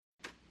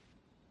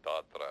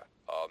Madre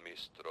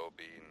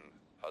Amistrobin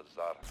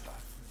Hazarta.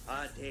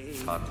 Give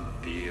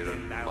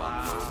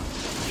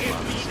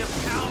me the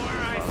power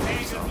I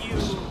beg of you!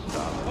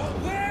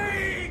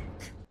 Awake!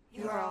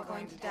 You are all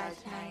going to die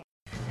tonight.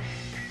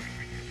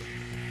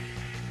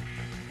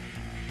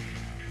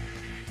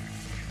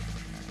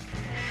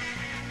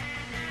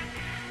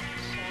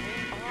 Shut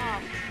it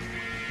off!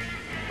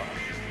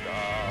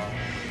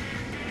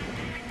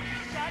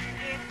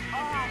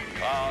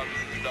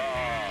 Kanda!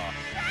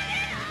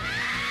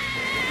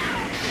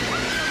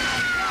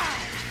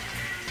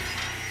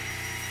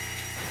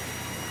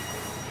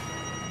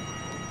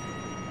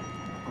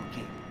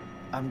 Okay,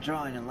 I'm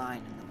drawing a line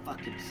in the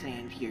fucking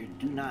sand here.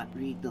 Do not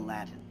read the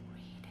Latin.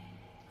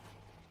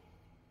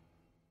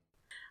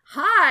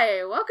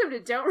 Hi, welcome to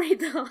Don't Read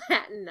the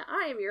Latin.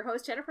 I am your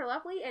host, Jennifer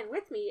Lovely, and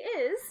with me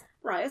is...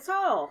 Riot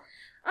Hall.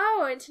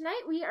 Oh, and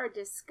tonight we are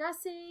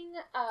discussing,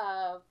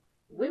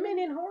 Women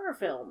in horror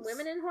films.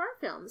 Women in horror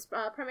films.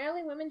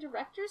 Primarily women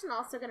directors, and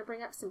also going to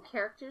bring up some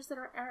characters that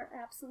are our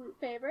absolute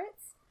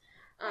favorites.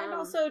 And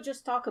also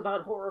just talk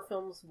about horror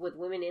films with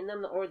women in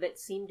them, or that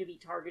seem to be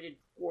targeted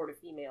toward a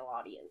female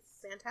audience.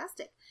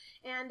 Fantastic.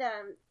 And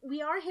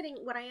we are hitting...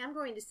 What I am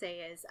going to say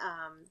is...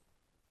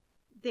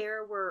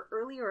 there were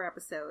earlier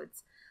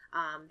episodes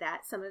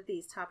that some of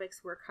these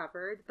topics were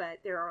covered,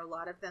 but there are a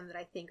lot of them that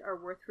I think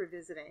are worth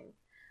revisiting.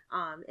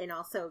 And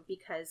also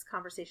because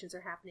conversations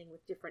are happening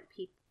with different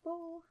people.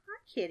 Hi,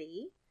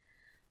 Kitty.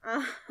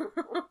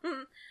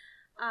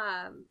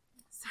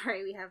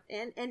 Sorry, we have...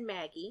 And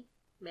Maggie.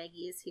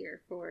 Maggie is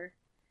here for...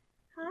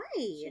 Hi.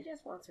 She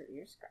just wants her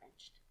ear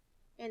scratched.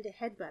 And to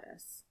headbutt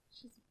us.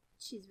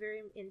 She's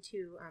very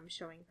into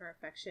showing her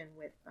affection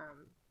with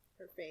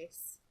her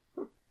face.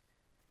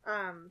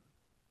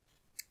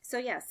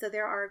 So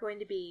there are going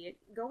to be,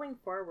 going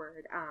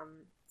forward,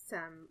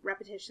 some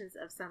repetitions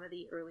of some of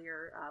the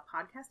earlier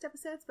podcast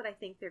episodes, but I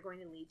think they're going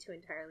to lead to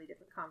entirely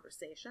different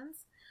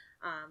conversations,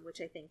 which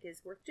I think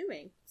is worth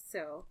doing.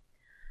 So,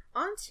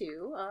 on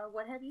to,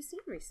 what have you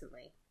seen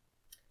recently?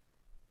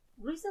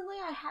 Recently,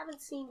 I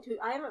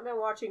haven't been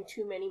watching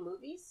too many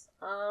movies.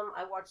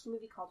 I watched a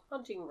movie called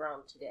Hunting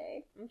Ground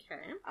today.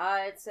 Okay.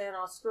 It's an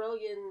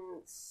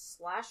Australian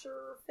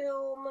slasher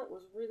film. It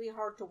was really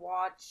hard to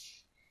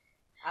watch.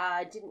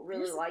 I didn't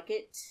really like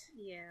it.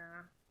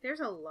 Yeah.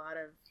 There's a lot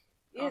of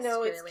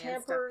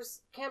it's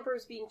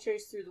campers being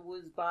chased through the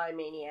woods by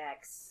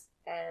maniacs.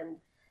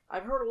 And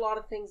I've heard a lot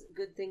of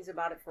good things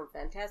about it from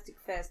Fantastic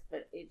Fest,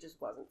 but it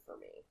just wasn't for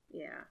me.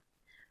 Yeah.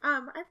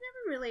 I've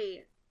never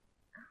really...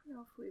 I don't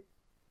know if we've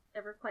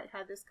ever quite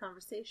had this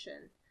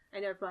conversation. I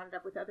know I've brought it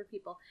up with other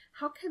people.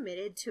 How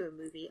committed to a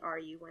movie are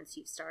you once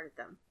you've started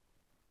them?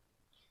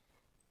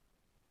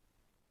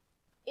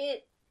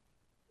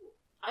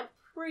 I'm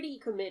pretty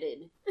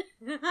committed.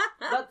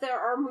 But there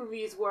are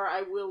movies where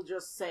I will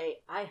just say,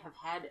 I have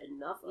had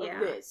enough of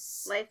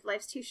this.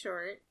 Life's too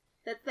short.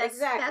 That's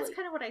exactly. That's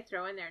kind of what I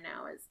throw in there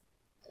now is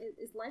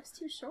life's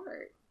too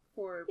short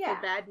for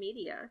bad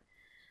media.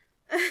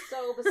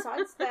 So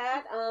besides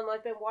that,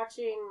 I've been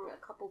watching a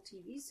couple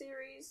TV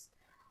series.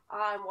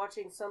 I'm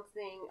watching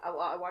something. I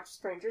watched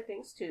Stranger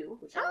Things 2,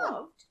 which I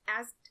loved.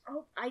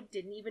 I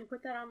didn't even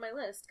put that on my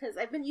list because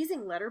I've been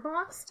using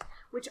Letterboxd,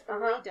 which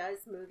only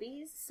does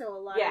movies. So a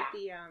lot of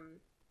the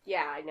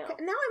yeah, I know.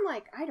 Now I'm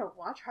like, I don't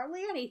watch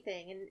hardly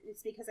anything, and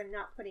it's because I'm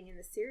not putting in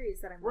the series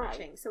that I'm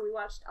watching. So we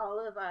watched all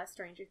of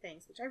Stranger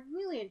Things, which I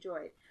really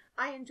enjoyed.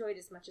 I enjoyed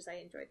as much as I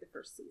enjoyed the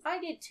first season. I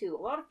did too.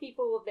 A lot of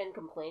people have been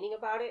complaining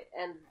about it,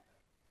 and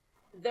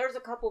there's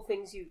a couple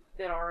things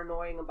that are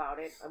annoying about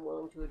it. I'm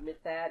willing to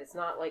admit that. It's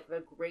not like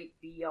the great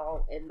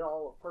be-all,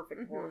 end-all of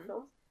perfect horror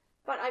films.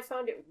 But I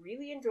found it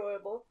really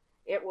enjoyable.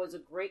 It was a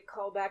great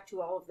callback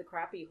to all of the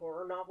crappy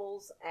horror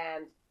novels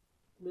and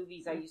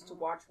movies I used to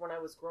watch when I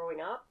was growing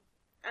up.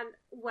 And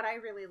what I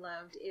really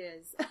loved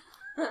is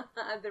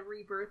the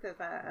rebirth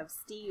of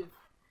Steve.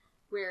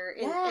 Where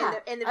in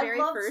the very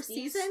first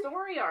Steve's season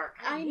story arc.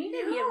 I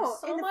needed know him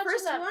so in the much first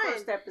in that one.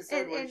 first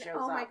episode when he shows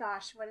oh my up.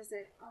 gosh, what is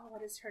it? Oh,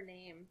 what is her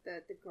name?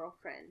 The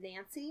girlfriend,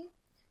 Nancy.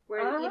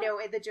 Where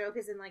the joke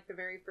is in like the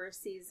very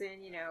first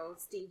season,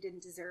 Steve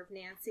didn't deserve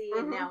Nancy,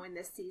 and now in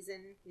this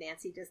season,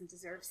 Nancy doesn't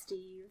deserve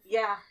Steve.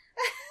 Yeah,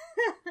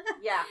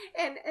 yeah.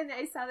 And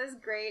I saw this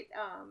great.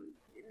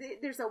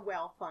 There's a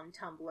well-fun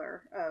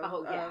Tumblr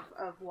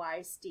of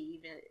why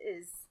Steve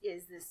is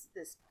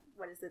this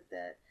what is it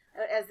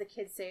as the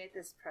kids say it,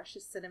 this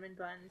precious cinnamon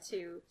bun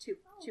too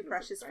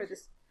precious for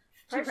this.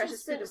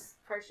 Precious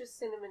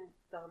cinnamon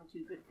bun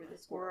too good for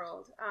this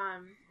world.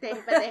 They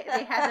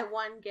had the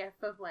one gif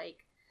of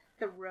like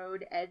the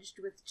road edged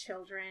with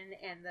children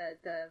and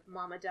the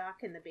mama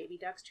duck and the baby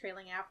ducks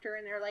trailing after,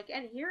 and they're like,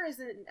 and here is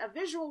a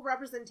visual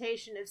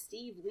representation of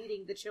Steve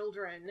leading the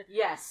children.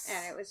 Yes,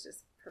 and it was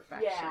just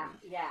perfection.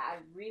 Yeah, I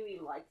really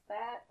liked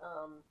that.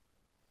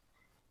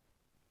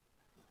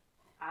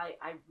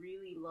 I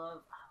really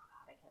love.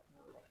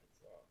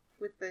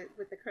 With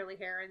the curly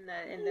hair and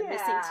the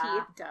missing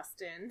teeth,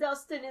 Dustin.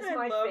 Dustin is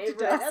my loved favorite.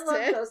 Dustin. I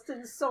love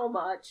Dustin so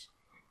much.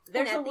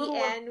 There's and a at the little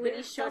end, when he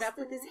there's showed up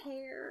with Dustin. his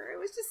hair, it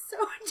was just so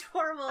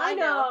adorable. I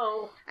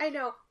know. I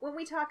know. When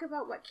we talk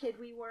about what kid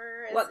we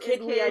were, as What kid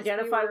kids, we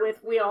identify were-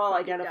 with, we all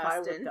fucking identify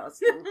Dustin. with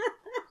Dustin.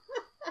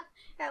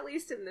 At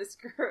least in this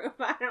group,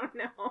 I don't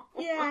know.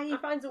 Yeah, he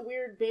finds a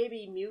weird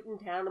baby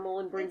mutant animal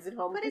and brings it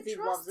home but because it he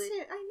loves trusts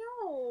it. I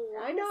know.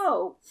 I know.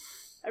 Oh.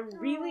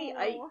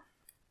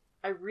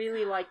 I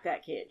really like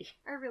that kid.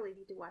 I really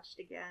need to watch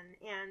it again.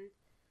 And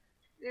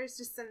there's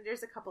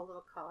a couple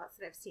little call-outs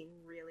that I've seen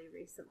really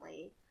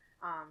recently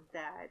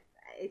that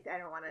I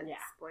don't want to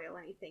spoil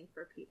anything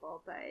for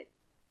people, but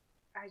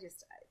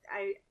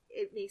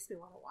it makes me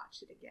want to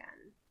watch it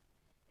again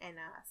and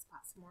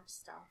spot some more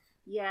stuff.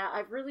 Yeah,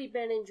 I've really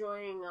been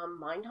enjoying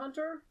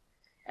Mindhunter.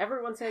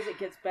 Everyone says it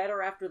gets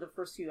better after the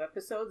first few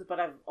episodes, but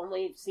I've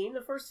only seen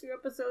the first few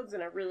episodes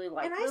and I really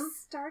like them. And I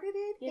started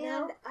it, You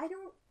and know?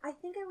 I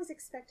think I was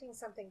expecting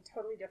something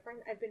totally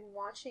different. I've been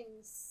watching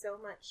so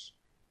much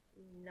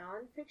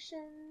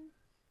nonfiction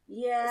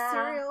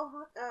serial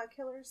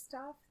killer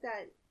stuff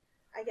that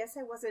I guess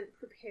I wasn't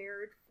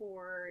prepared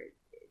for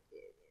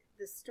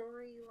the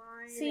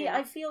storyline. See, and-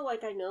 I feel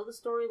like I know the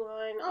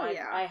storyline. Oh,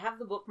 yeah. I have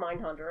the book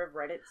Mindhunter. I've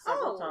read it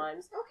several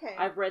times. Okay.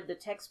 I've read the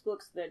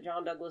textbooks that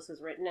John Douglas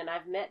has written, and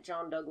I've met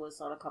John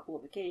Douglas on a couple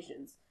of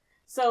occasions.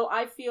 So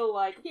I feel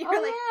like,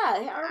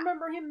 I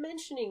remember him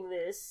mentioning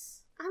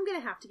this. I'm gonna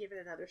have to give it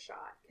another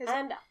shot.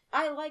 And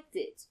I liked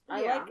it.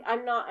 Yeah.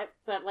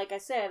 But like I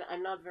said,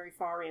 I'm not very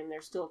far in.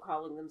 They're still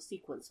calling them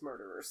sequence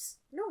murderers.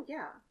 No,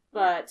 yeah.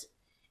 But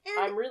And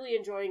I'm really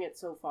enjoying it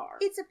so far.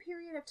 it's a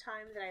period of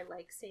time that I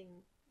like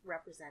seeing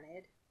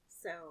represented.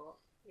 So,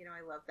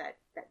 I love that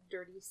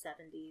dirty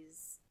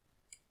 70s,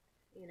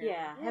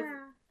 Yeah.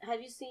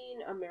 Have you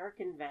seen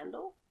American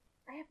Vandal?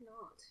 I have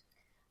not.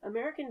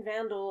 American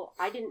Vandal,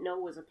 I didn't know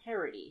was a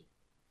parody.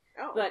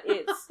 Oh. But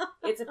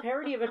it's a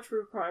parody of a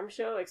true crime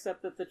show,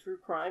 except that the true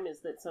crime is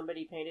that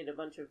somebody painted a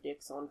bunch of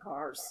dicks on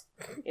cars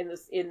in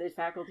the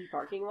faculty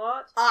parking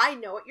lot. I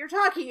know what you're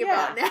talking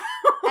about now.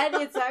 And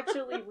it's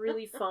actually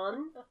really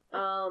fun.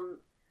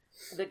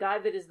 The guy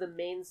that is the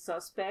main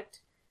suspect,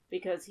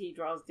 because he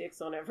draws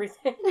dicks on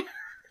everything,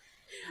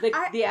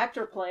 the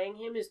actor playing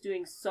him is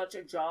doing such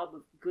a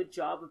good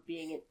job of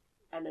being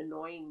an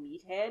annoying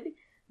meathead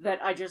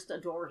that I just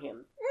adore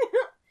him.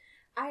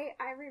 I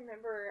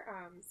remember,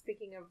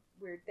 speaking of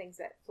weird things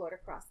that float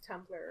across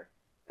Tumblr,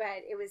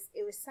 but it was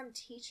some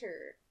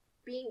teacher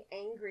being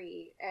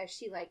angry as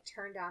she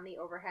turned on the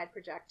overhead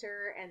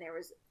projector and there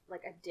was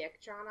a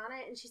dick drawn on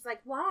it, and she's like,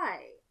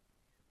 why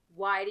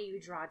do you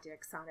draw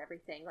dicks on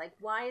everything?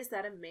 Why is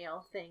that a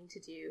male thing to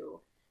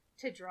do,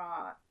 to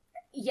draw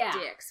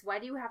dicks? Why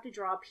do you have to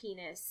draw a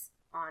penis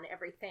on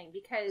everything?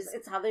 Because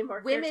it's how they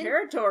mark women,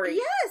 their territory.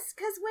 Yes,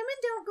 because women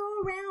don't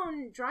go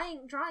around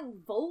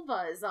drawing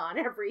vulvas on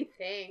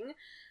everything.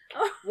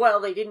 Well,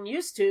 they didn't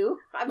used to.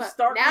 I'm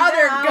starting now.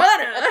 They're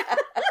gonna.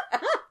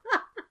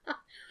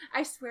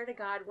 I swear to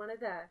God, one of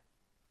the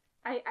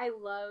I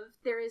love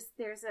there's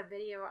a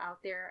video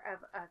out there of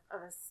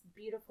a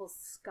beautiful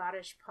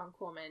Scottish punk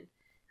woman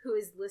who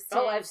is listed.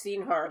 Oh, I've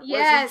seen her.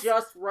 Yes,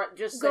 where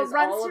she just says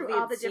runs all through of the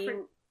all the obscene,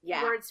 different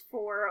words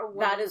for a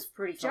woman's that is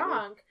pretty funny.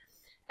 junk.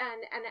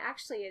 And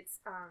actually, it's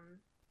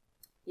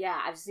yeah,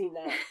 I've seen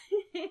that.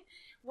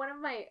 one of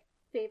my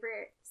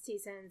favorite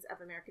seasons of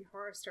American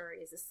Horror Story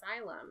is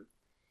Asylum,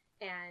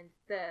 and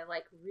the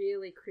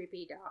really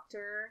creepy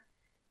doctor,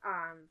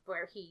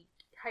 where he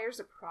hires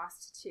a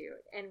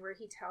prostitute and where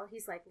he's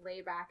like,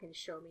 lay back and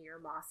show me your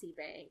mossy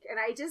bank, and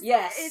I just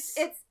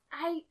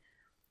I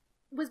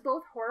was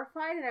both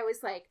horrified and I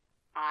was like,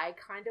 I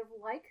kind of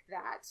like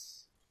that.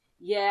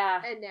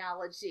 Yeah.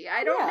 Analogy.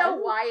 I don't know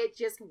why it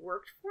just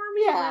worked for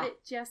me, but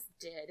it just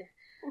did.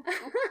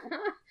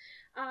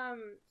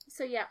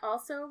 So yeah,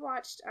 also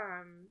watched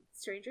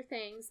Stranger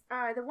Things.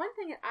 The one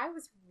thing that I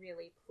was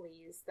really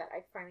pleased that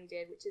I finally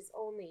did, which is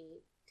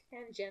only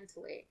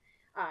tangentially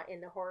in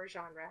the horror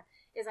genre,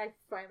 is I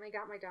finally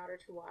got my daughter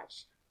to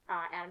watch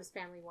Addams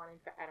Family 1 and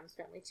Addams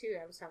Family 2,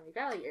 Addams Family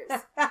Values.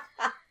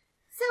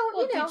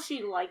 So, did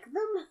she like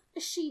them?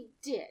 She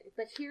did,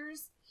 but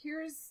here's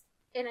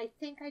and I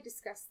think I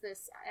discussed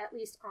this at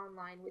least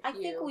online with you. I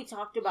think we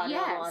talked about it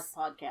on the last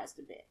podcast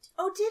a bit.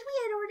 Oh, did we?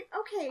 I'd already...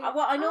 Okay.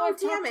 Well, I know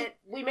damn it.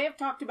 We may have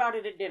talked about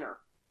it at dinner.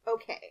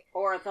 Okay.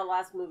 Or at the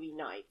last movie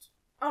night.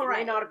 All right.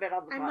 It may not have been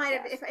on the podcast. I might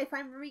have... If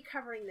I'm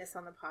recovering this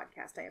on the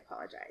podcast, I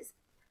apologize.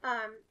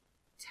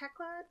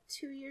 Tekla,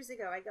 2 years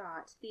ago, I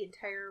got the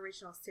entire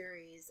original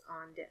series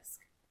on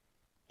disc.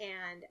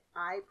 And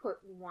I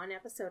put one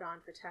episode on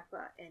for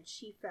Tekla, and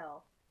she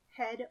fell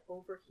head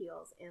over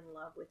heels in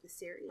love with the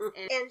series.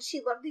 And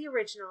she loved the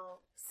original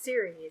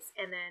series,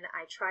 and then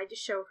I tried to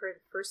show her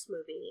the first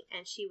movie,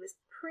 and she was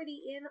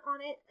pretty in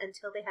on it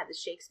until they had the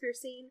Shakespeare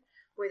scene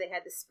where they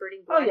had the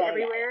spurting blood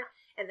everywhere,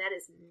 and that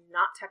is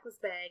not Tekla's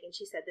bag, and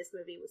she said this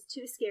movie was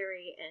too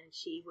scary, and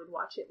she would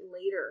watch it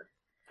later.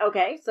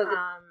 Okay, so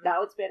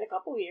now it's been a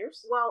couple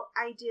years. Well,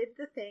 I did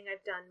the thing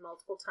I've done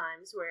multiple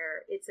times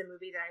where it's a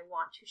movie that I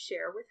want to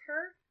share with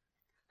her.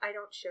 I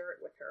don't share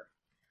it with her.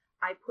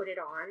 I put it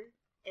on,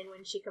 And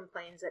when she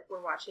complains that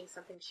we're watching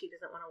something she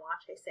doesn't want to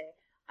watch, I say,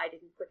 I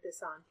didn't put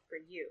this on for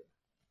you.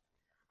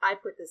 I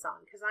put this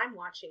on because I'm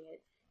watching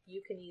it.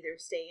 You can either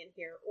stay in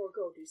here or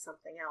go do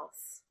something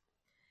else.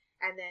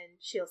 And then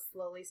she'll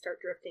slowly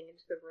start drifting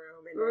into the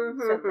room, and then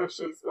suddenly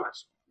she's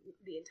watched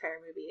the entire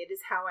movie. It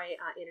is how I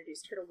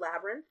introduced her to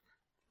Labyrinth,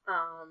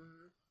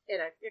 and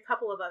a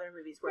couple of other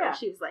movies where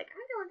she was like,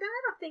 I don't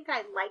think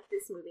I like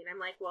this movie, and I'm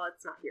like, well,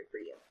 it's not here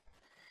for you.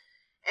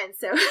 And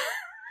so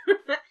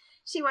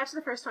she watched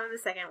the first one and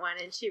the second one,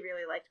 and she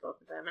really liked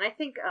both of them. And I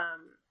think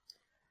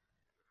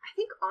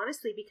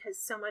honestly, because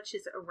so much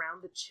is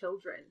around the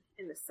children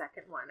in the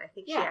second one, I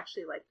think she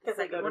actually liked the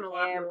second one a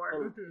lot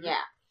more.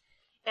 Yeah.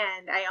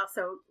 And I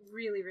also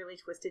really, really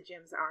twisted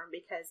Jim's arm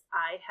because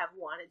I have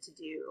wanted to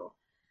do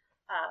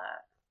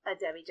a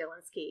Debbie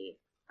Jelinski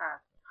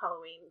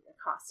Halloween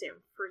costume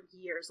for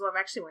years. Well, I've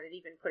actually wanted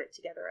to even put it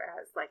together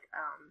as like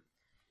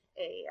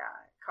a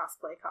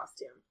cosplay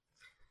costume.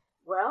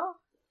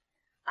 Well,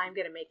 I'm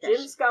gonna make that.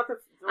 Jim's got the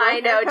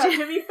I know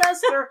Jimmy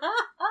Fester.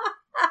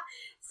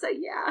 So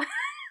yeah.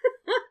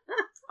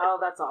 Oh,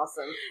 that's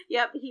awesome.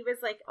 Yep, he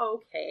was like,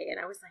 okay, and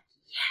I was like,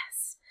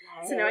 yes.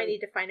 So now I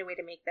need to find a way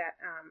to make that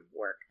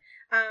work.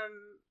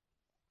 I'm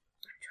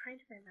trying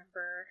to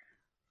remember.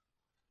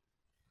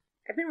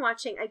 I've been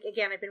watching a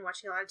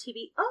lot of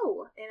TV.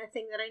 Oh, and a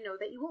thing that I know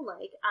that you will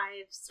like,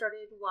 I've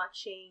started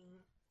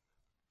watching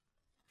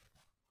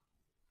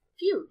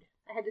Feud.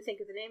 I had to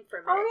think of the name for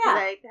a minute.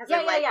 Oh,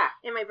 yeah.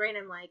 In my brain,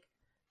 I'm like,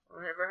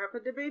 whatever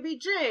happened to Baby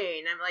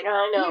Jane? I'm like,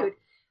 I know. Feud.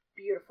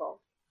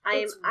 Beautiful.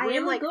 It's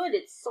really good.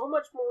 It's so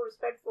much more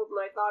respectful than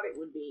I thought it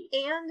would be.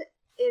 And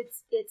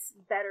it's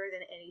better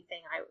than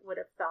anything I would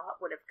have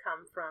thought would have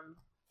come from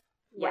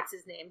what's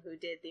his name who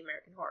did the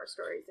American Horror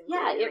Stories. And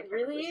it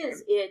really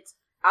is.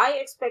 I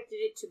expected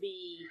it to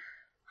be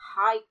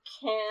high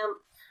camp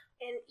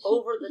and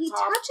over the top. He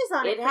touches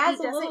on it. It has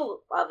a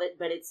little of it,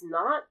 but it's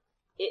not.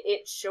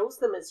 It shows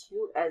them as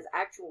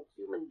actual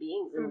human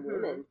beings and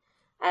women,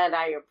 and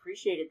I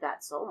appreciated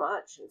that so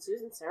much. And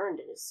Susan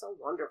Sarandon is so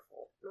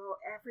wonderful. Well,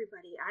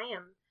 everybody, I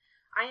am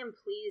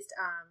pleased.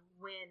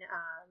 When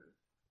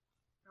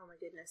oh my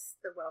goodness,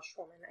 the Welsh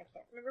woman, I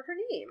can't remember her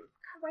name.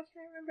 God, why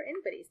can't I remember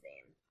anybody's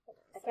name?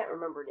 I can't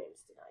remember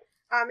names tonight.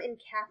 And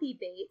Kathy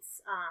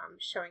Bates,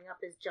 showing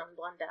up as Joan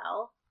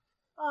Blundell.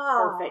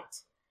 Oh.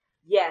 Perfect.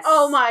 Yes.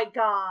 Oh my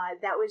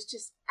God, that was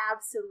just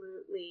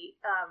absolutely.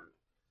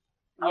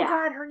 Oh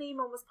God, her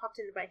name almost popped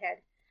into my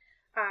head.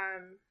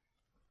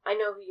 I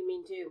know who you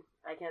mean too.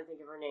 I can't think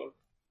of her name.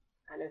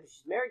 I know who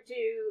she's married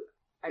to.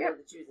 I know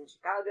that she was in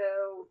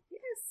Chicago.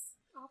 Yes,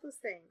 all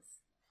those things.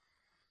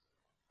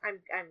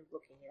 I'm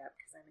looking it up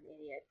because I'm an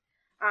idiot.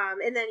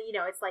 And then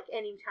it's like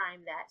any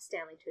time that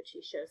Stanley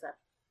Tucci shows up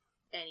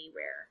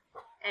anywhere,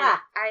 and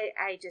I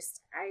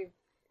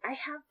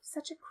have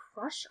such a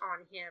crush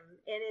on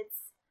him, and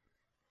it's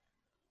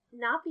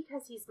not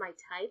because he's my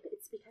type.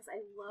 It's because I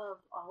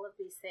love all of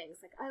these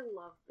things. Like I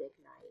love Big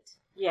Night.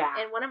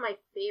 Yeah. And one of my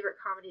favorite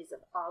comedies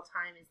of all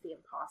time is The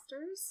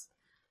Imposters.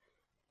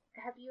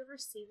 Have you ever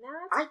seen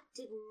that? I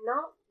did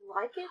not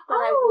like it,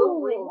 but I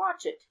will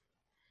rewatch it.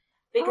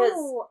 Because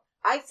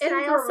I seem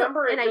to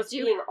remember it just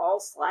being all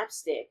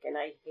slapstick, and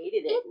I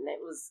hated it, and it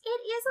was...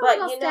 It is a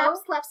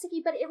little slapsticky,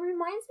 but it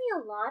reminds me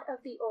a lot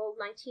of the old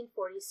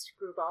 1940s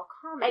screwball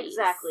comedies.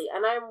 Exactly,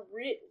 and I'm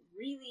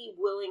really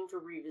willing to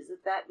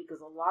revisit that,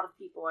 because a lot of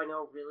people I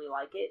know really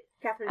like it.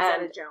 Catherine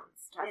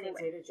Zeta-Jones. Catherine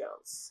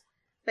Zeta-Jones.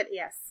 But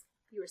yes,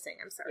 you were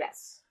saying, I'm sorry.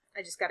 Yes.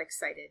 I just got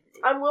excited.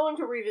 I'm willing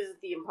to revisit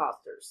The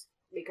Imposters.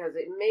 Because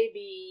it may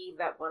be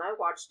that when I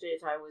watched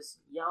it, I was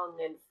young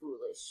and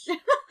foolish.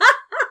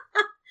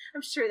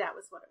 I'm sure that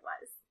was what it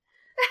was.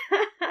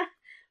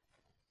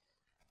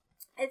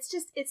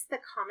 It's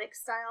the comic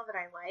style that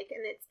I like,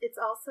 and it's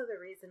also the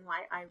reason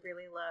why I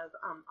really love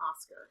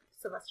Oscar.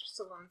 Sylvester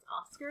Stallone's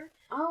Oscar.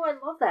 Oh, I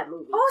love that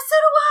movie. Oh, so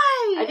do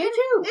I! I do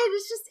too.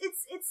 It's just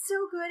it's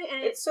so good,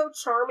 and it's so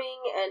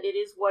charming, and it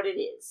is what it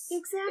is.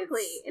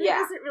 Exactly, and it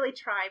doesn't really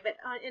try, but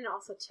and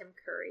also Tim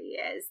Curry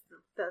as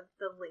the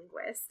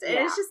linguist, and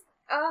it's just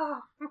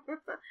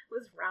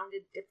those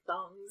rounded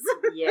diphthongs.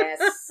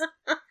 Yes.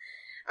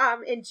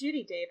 And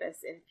Judy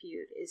Davis in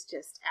Feud is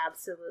just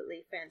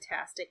absolutely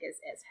fantastic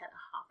as Hedda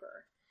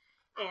Hopper.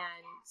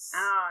 And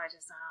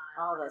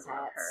those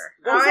hats. Her.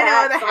 Those I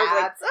hats. know the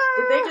hats.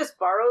 Did they just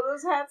borrow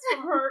those hats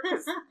from her?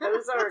 Because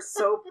those are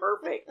so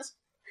perfect.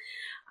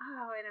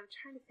 Oh, and I'm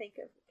trying to think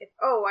of if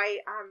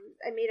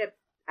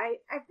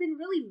I've been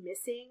really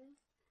missing.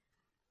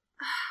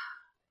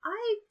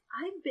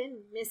 I've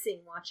been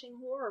missing watching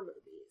horror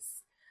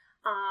movies.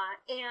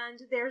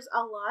 And there's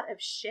a lot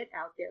of shit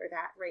out there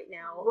that right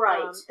now,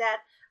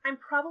 that I'm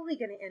probably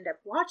going to end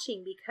up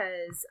watching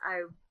because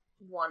I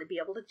want to be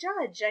able to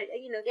judge.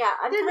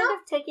 I'm kind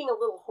of taking a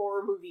little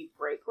horror movie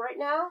break right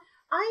now.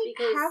 I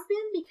have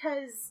been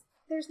because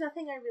there's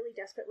nothing I really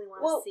desperately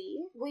want to Well,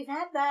 see. We've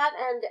had that,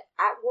 and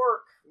at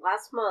work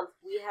last month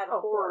we had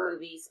horror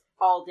movies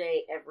all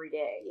day, every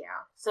day.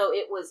 Yeah. So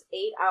it was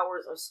 8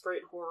 hours of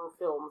straight horror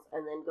films,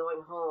 and then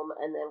going home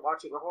and then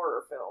watching a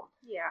horror film.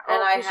 Yeah.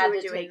 And I had you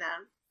were to doing take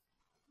them.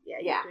 Yeah,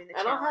 you Yeah, were doing the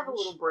and challenge. I'll have a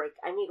little break.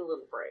 I need a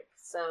little break.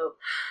 So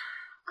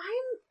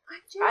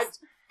I just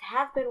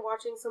have been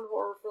watching some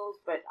horror films,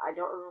 but I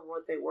don't remember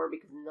what they were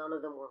because none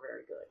of them were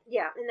very good.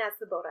 yeah, and that's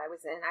the boat I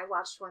was in. I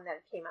watched one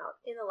that came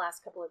out in the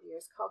last couple of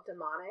years called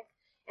Demonic,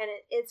 and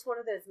it's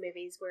one of those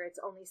movies where its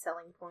only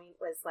selling point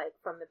was like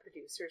from the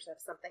producers of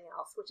something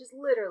else, which is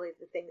literally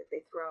the thing that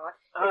they throw out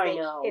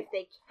if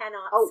they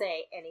cannot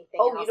say anything.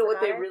 Oh, else you know what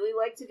they about it. really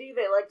like to do?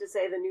 They like to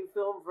say the new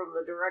film from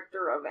the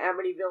director of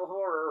Amityville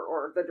Horror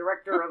or the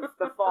director of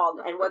The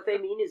Fog, and what they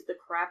mean is the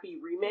crappy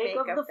remake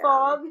of The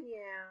Fog.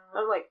 Yeah.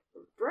 I'm like,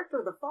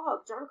 director of The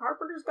Fog, John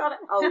Carpenter's got it?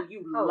 Oh,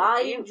 you Oh,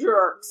 lying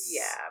jerks.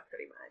 Yeah,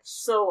 pretty much.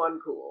 So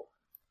uncool.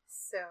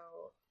 So,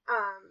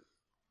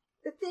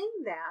 the thing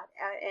that,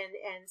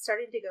 and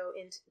starting to go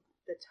into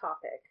the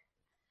topic,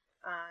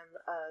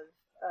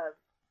 of,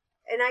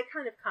 and I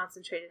kind of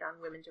concentrated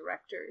on women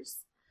directors.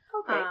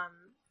 Okay.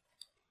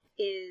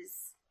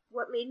 Is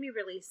what made me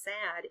really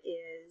sad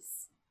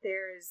is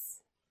there's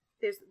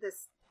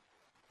this,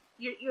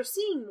 you're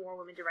seeing more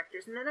women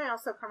directors, and then I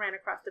also ran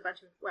across a bunch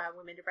of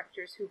women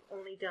directors who've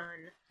only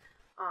done,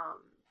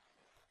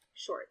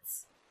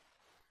 shorts.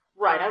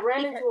 Right, I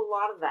ran into a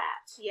lot of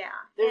that. Yeah,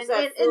 There's and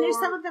that there's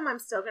film- some of them I'm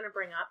still going to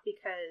bring up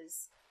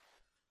because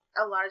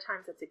a lot of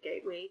times it's a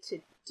gateway to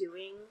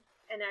doing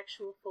an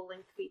actual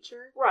full-length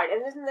feature. Right,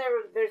 and isn't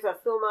there's a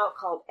film out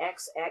called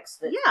XX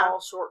that's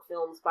all short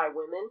films by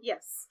women?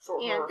 Yes,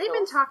 Short and horror they've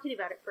been films. talking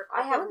about it for a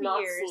I couple have of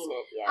not years. seen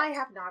it yet. I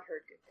have not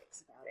heard good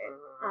things about it,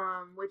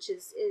 which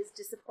is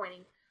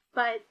disappointing.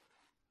 But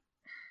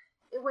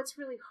what's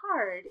really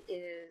hard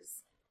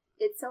is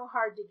it's so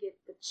hard to get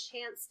the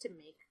chance to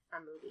make a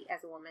movie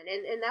as a woman,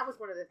 and that was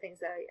one of the things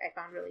that I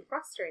found really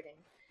frustrating.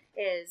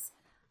 Is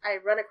I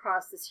run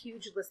across this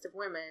huge list of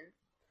women,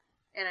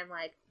 and I'm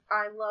like,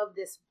 I love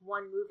this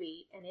one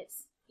movie, and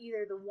it's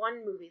either the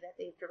one movie that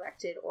they've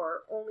directed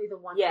or only the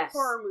one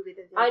horror movie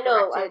that they've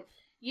directed.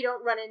 You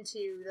don't run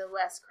into the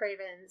Wes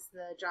Cravens,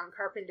 the John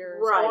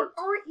Carpenters, right.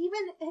 or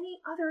even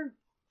any other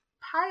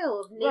pile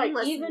of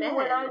nameless Even men.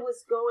 when I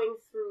was going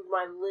through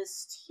my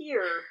list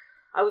here,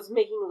 I was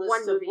making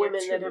lists of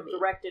women that have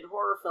directed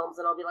horror films,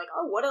 and I'll be like,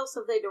 oh, what else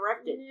have they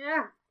directed?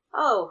 Yeah.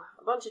 Oh,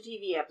 a bunch of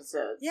TV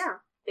episodes. Yeah.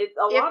 If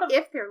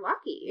they're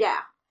lucky.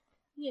 Yeah.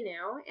 You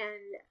know,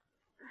 and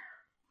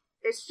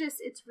it's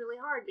really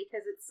hard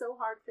because it's so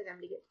hard for them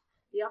to get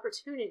the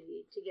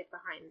opportunity to get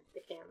behind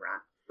the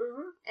camera.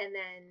 Mm-hmm. And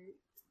then,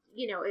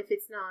 you know, if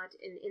it's not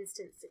an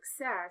instant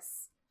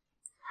success,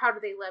 how do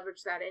they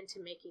leverage that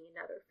into making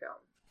another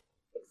film?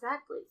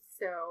 Exactly.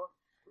 So,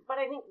 but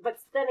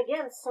then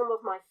again, some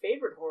of my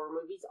favorite horror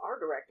movies are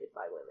directed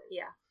by women.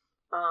 Yeah.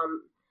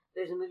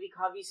 There's a movie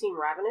called, have you seen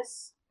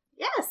Ravenous?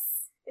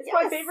 Yes. It's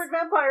my favorite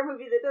vampire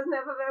movie that doesn't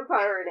have a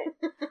vampire in it.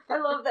 I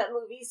love that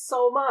movie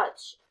so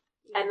much.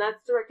 Yeah. And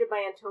that's directed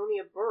by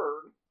Antonia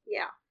Berg.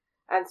 Yeah.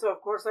 And so,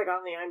 of course, I got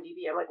on the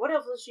IMDb. I'm like, what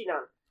else has she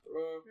done?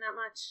 Not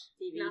much.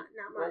 TV. Not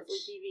much.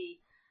 Mostly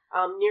TV.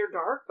 Near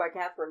Dark by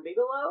Catherine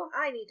Bigelow.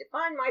 I need to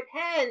find my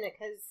pen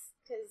because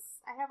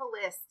I have a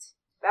list.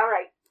 All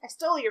right. I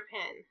stole your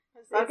pen.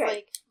 It's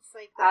okay. It's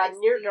like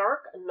Near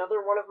Dark,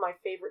 another one of my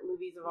favorite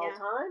movies of all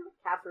time.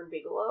 Catherine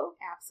Bigelow.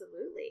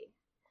 Absolutely.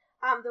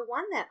 The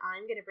one that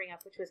I'm going to bring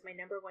up, which was my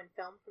number one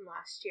film from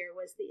last year,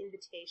 was The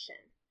Invitation.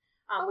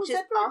 Which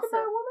is directed also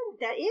by a woman?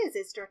 That is.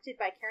 It's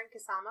directed by Karen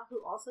Kusama,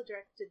 who also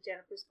directed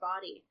Jennifer's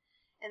Body.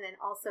 And then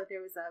also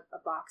there was a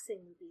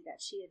boxing movie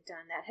that she had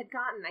done that had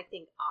gotten, I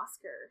think,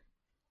 Oscar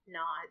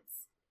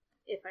nods,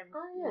 if I'm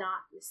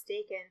not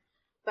mistaken.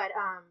 But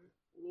I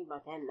need my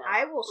pen now.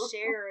 I will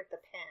share the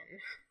pen.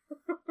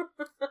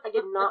 I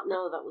did not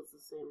know that was the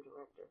same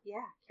director.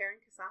 Yeah, Karen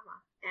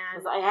Kusama.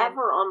 And I have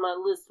her on my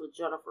list with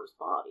Jennifer's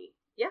Body.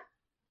 Yeah.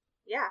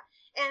 Yeah.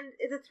 And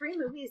the three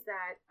movies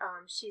that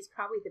she's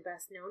probably the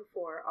best known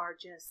for are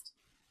just,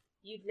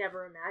 you'd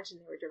never imagine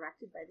they were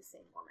directed by the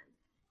same woman.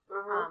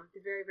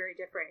 They're very, very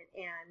different.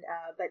 And,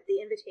 but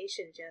The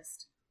Invitation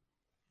just,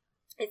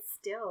 it's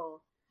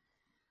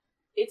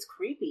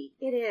creepy.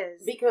 It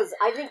is. Because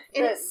I think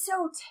and it's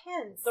so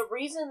tense. The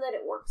reason that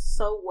it works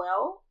so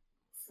well,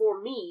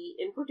 for me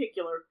in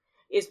particular,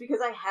 is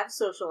because I have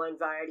social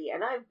anxiety,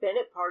 and I've been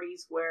at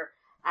parties where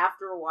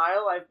after a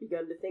while I've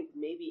begun to think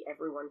maybe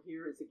everyone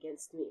here is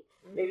against me.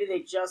 Mm-hmm. Maybe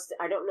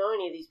I don't know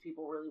any of these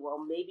people really well.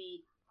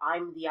 Maybe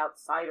I'm the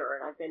outsider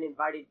and I've been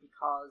invited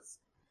because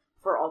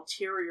for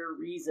ulterior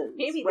reasons.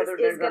 Maybe whether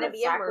this is going to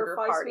be a murder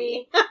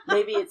party.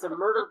 Maybe it's a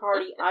murder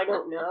party. I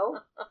don't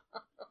know.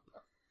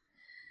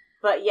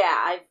 But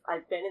yeah,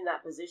 I've been in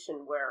that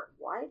position where,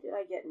 why did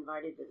I get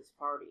invited to this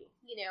party?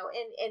 You know,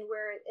 and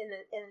we're in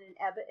an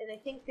ebb, and I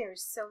think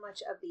there's so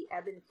much of the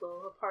ebb and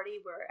flow of a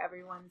party where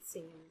everything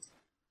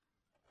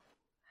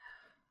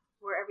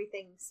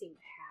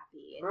seemed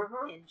happy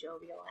and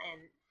jovial,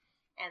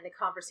 and the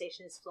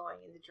conversation is flowing,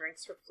 and the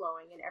drinks are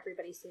flowing, and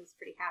everybody seems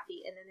pretty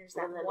happy. And then there's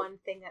that And then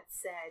one thing that's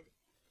said,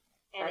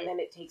 and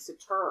then it takes a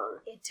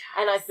turn. It does.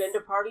 And I've been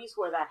to parties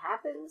where that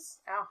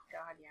happens. Oh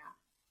God, yeah.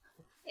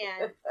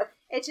 And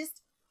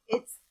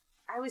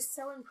I was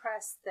so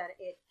impressed that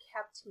it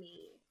kept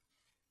me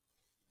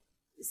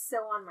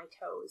so on my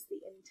toes the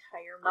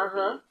entire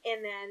movie. And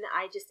then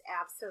I just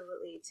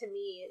absolutely, to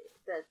me,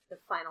 the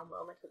final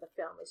moment of the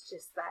film is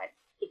just that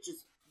it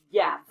just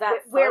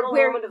that where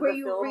moment of the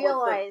you film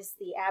realize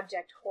the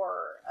abject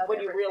horror of when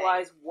you everything.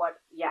 realize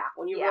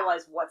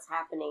realize what's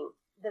happening,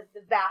 the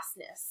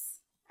vastness.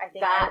 I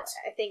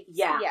think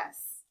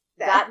yes.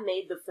 That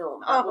made the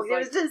film. That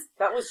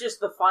was just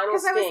the final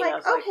sting. Because I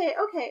was like,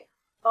 okay.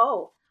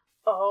 Oh.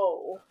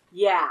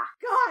 Yeah.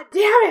 God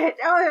damn it.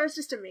 Oh, it was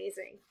just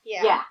amazing.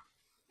 Yeah.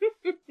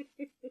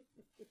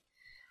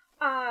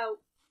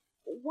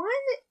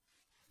 One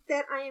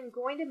that I am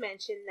going to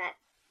mention that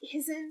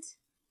isn't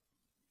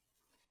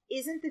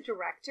the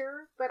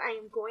director, but I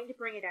am going to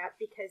bring it up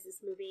because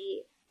this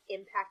movie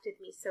impacted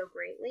me so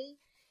greatly,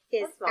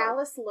 is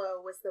Alice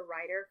Lowe was the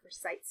writer for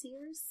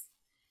Sightseers.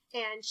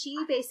 And she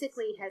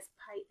basically has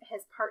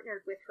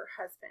partnered with her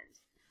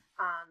husband,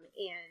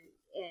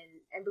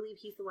 and I believe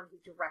he's the one who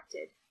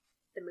directed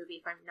the movie,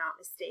 if I'm not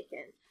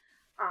mistaken.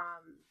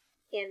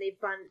 And they've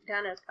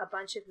done a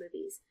bunch of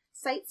movies.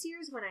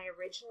 Sightseers, when I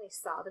originally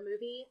saw the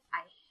movie,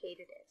 I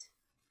hated it.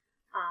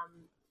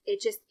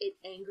 It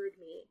angered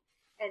me,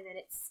 and then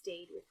it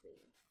stayed with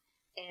me.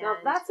 And now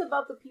that's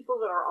about the people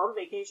that are on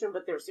vacation,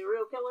 but they're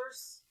serial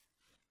killers,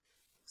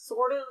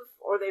 sort of,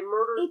 or they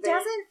murdered.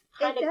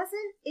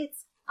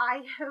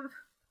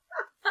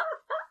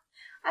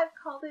 I've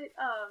called it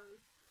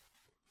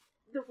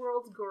the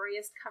world's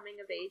goriest coming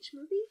of age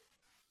movie.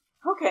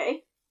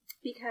 Okay.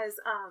 Because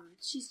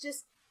she's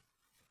just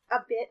a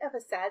bit of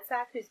a sad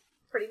sack who's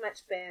pretty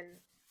much been,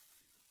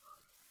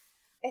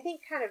 I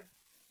think, kind of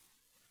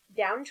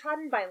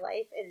downtrodden by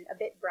life and a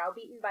bit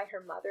browbeaten by her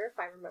mother, if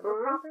I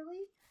remember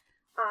properly.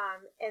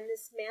 And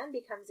this man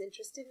becomes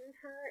interested in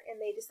her,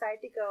 and they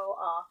decide to go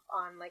off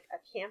on like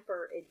a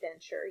camper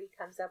adventure. He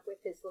comes up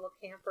with his little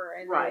camper,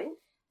 and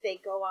they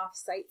go off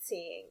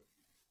sightseeing,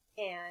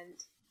 and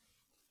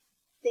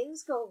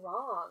things go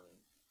wrong,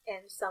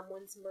 and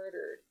someone's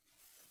murdered,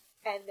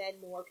 and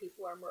then more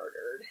people are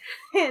murdered.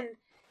 And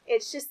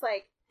it's just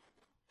like,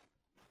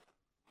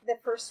 the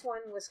first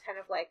one was kind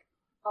of like,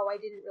 oh, I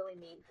didn't really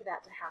mean for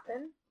that to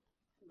happen.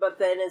 But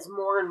then as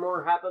more and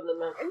more happen, and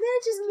then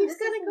it just keeps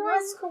kind of going.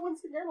 Less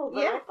coincidental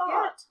than I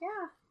thought.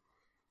 Yeah.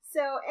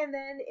 So, and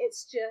then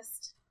it's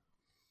just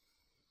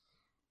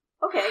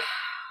okay.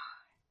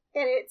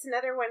 And it's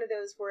another one of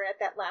those where at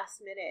that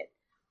last minute,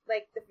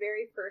 like the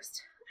very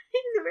first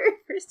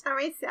time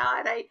I saw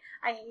it,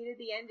 I hated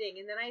the ending,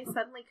 and then I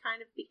suddenly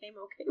kind of became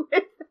okay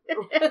with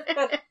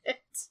it.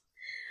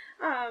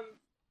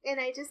 And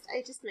I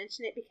just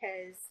mention it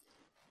because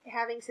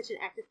having such an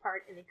active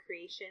part in the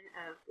creation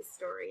of the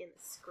story and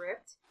the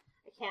script,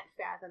 I can't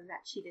fathom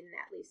that she didn't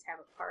at least have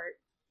a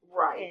part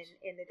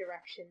in the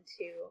direction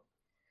too.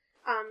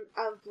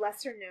 Of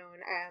lesser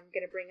known, I'm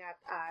going to bring up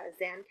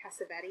Xan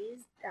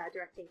Cassavetes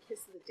directing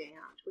Kiss of the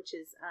Damned, which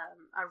is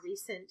a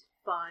recent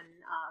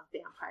fun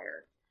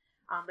vampire.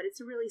 But it's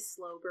a really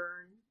slow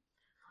burn.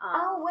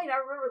 Oh, wait, I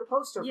remember the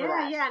poster for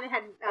that. Yeah, and it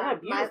had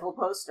a beautiful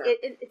poster.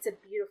 It's a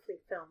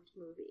beautifully filmed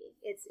movie.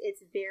 It's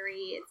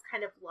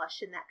kind of lush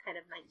in that kind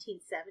of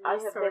 1970s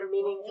I have sort been of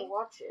meaning way. to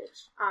watch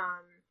it.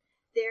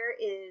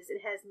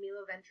 It has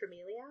Milo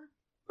Ventimiglia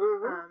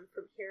from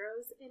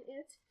Heroes in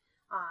it,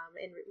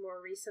 and more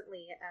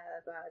recently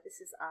of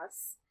This Is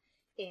Us.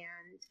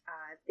 And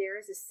there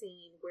is a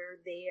scene where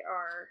they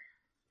are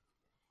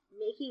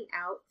making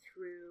out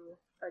through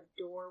a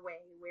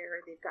doorway where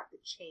they've got the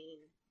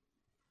chain.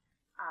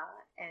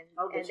 And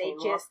they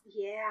just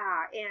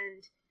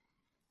and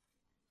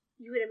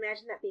you would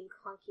imagine that being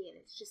clunky, and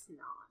it's just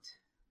not.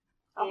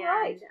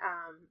 Right.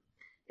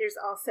 There's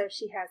also,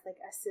 she has like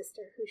a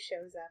sister who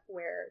shows up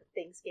where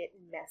things get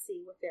messy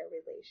with their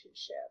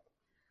relationship,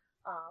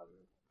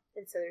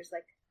 and so there's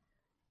like,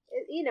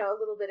 a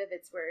little bit of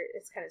it's where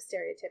it's kind of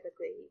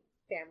stereotypically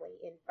family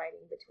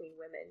infighting between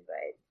women,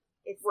 but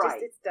it's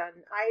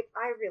done.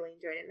 I really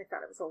enjoyed it, and I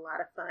thought it was a lot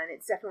of fun.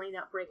 It's definitely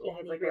not breaking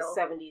any like real... a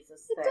 70s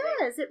aesthetic.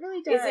 It does. It really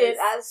does. Is it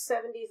as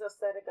 70s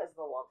aesthetic as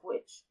The Love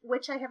Witch?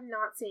 Which I have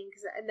not seen,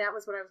 and that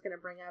was what I was going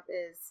to bring up,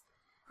 is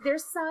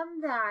there's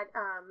some that,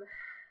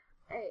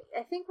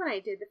 I think when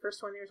I did the first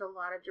one, there's a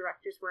lot of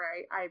directors where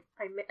I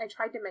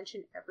tried to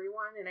mention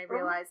everyone, and I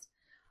realized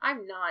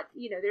I'm not,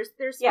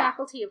 there's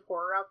faculty of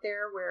horror out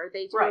there where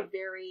they do a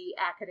very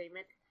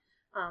academic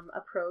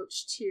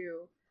approach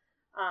to...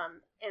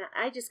 and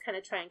I just kind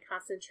of try and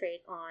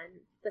concentrate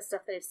on the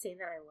stuff that I've seen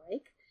that I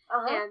like.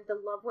 And The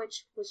Love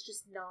Witch was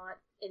just not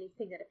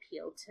anything that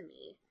appealed to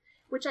me,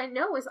 which I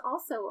know is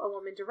also a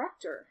woman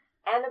director.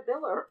 Anna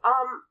Biller.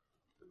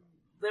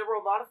 There were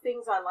a lot of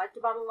things I liked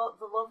about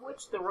The Love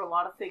Witch. There were a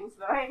lot of things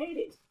that I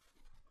hated.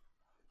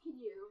 Can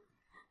you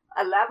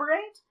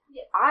elaborate?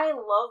 Yeah. I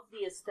love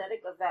the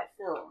aesthetic of that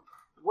film.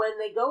 when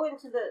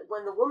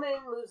the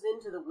woman moves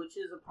into the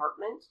witch's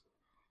apartment,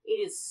 it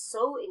is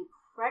so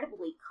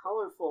incredibly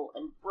colorful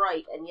and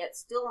bright, and yet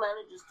still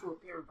manages to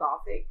appear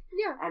gothic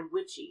and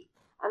witchy.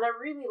 And I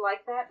really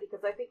like that,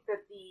 because I think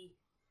that the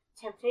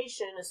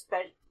temptation,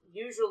 especially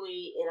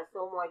usually in a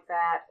film like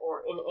that,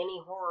 or in any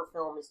horror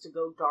film, is to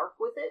go dark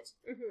with it.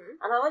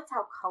 Mm-hmm. And I liked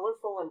how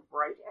colorful and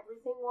bright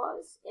everything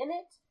was in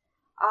it.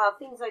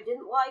 Things I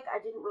didn't like, I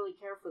didn't really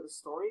care for the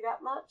story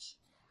that much.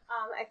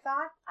 I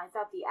thought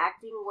the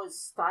acting was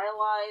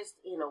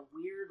stylized in a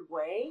weird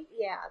way.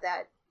 Yeah,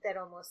 that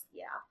almost,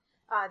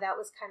 that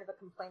was kind of a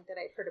complaint that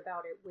I'd heard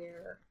about it,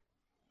 where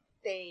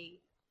they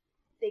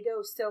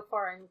go so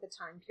far into the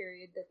time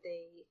period that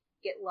they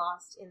get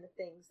lost in the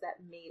things that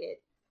made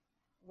it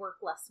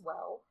work less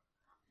well.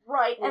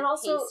 Right, and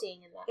also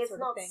pacing and that it's sort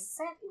not of thing.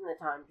 set in the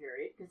time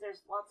period, because there's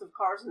lots of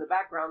cars in the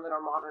background that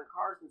are modern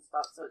cars and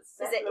stuff, so it's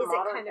set in the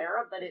modern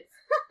era, but it's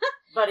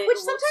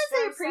which sometimes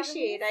I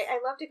appreciate.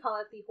 I love to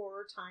call it the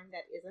horror time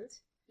that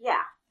isn't.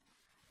 Yeah,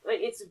 but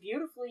it is a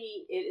beautiful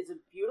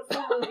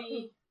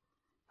movie.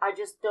 I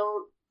just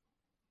don't.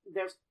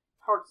 There's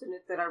parts in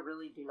it that I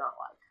really do not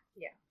like.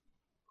 Yeah,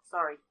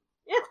 sorry,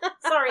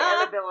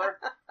 Anna Biller.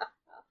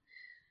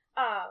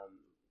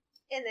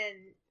 And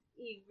then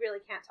you really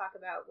can't talk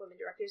about women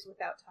directors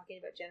without talking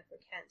about Jennifer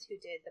Kent, who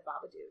did The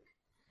Babadook,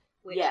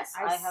 which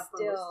I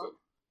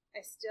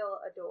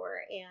still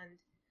adore. And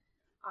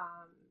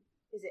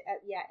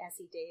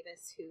Essie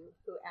Davis who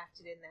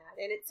acted in that.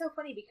 And it's so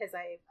funny because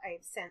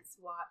I've since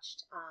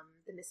watched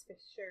the Miss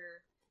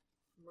Fisher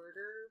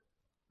murder.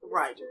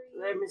 Right,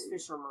 the Miss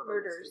Fisher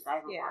murders.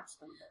 I haven't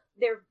watched them.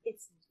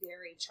 It's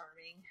very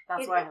charming.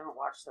 That's why I haven't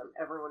watched them.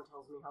 Everyone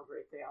tells me how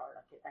great they are.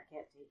 I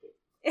can't take it.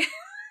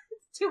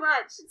 It's too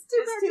much. It's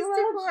too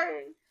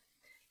boring.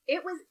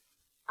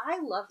 I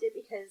loved it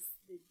because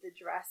the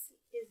dress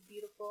is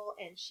beautiful,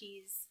 and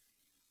she's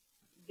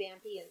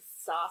vampy and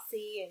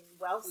saucy and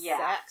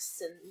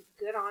well-sexed and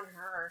good on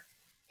her.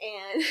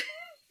 And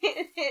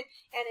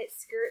and it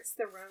skirts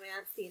the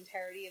romance the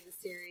entirety of the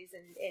series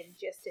in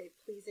just a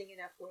pleasing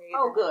enough way.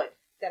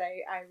 That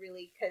I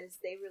really, because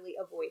they really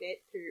avoid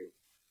it through,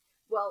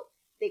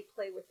 they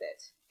play with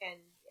it and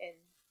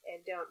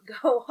don't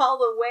go all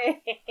the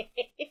way.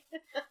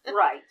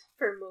 Right.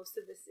 For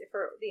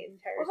the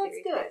entire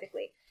series,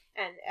 basically.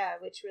 And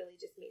which really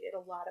just made it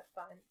a lot of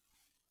fun.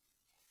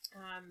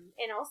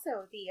 And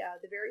also the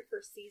very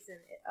first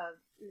season of,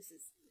 this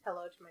is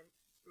hello to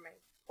my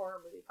horror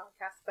movie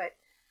podcast, but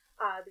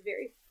the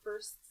very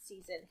first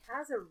season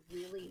has a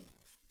really,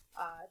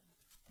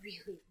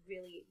 really,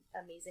 really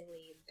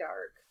amazingly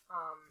dark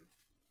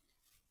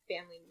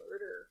family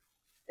murder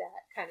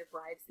that kind of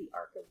rides the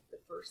arc of the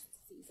first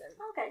season.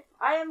 Okay.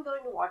 I am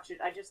going to watch it.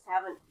 I just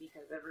haven't,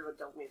 because everyone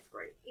told me it's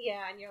great.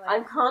 Yeah, and you're like...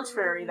 I'm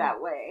contrary that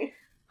way.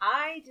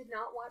 I did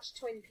not watch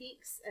Twin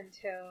Peaks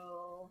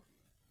until...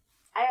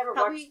 I haven't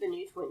watched the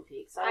new Twin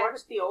Peaks. I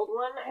watched the old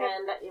one,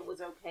 and it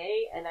was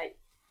okay, and I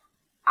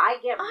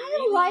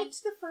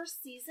liked the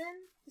first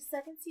season. The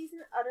second season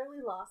utterly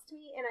lost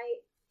me, and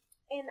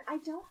I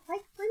don't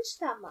like Lynch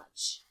that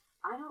much.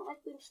 I don't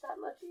like Lynch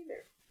that much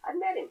either. I've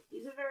met him.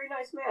 He's a very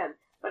nice man.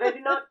 But I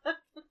do not...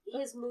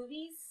 His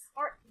movies...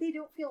 They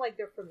don't feel like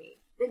they're for me.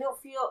 They don't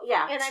feel...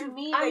 Yeah, and to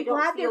me, I'm they don't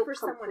glad feel they're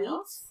for complete. Someone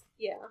else.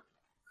 Yeah.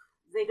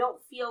 They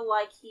don't feel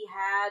like he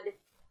had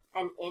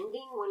an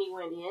ending when he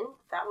went in.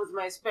 That was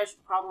my special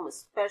problem,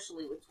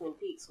 especially with Twin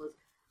Peaks, was...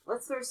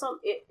 It's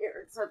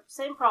the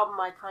same problem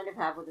I kind of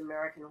have with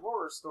American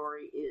Horror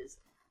Story, is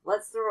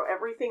let's throw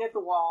everything at the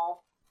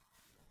wall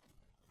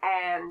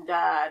and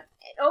that's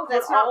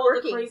put not all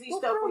working. The crazy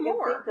stuff we can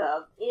think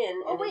of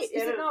in. Oh, wait,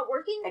 is it not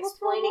working?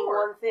 Explaining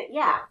one thing.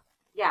 Yeah,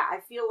 I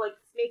feel like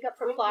make up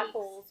for plot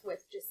holes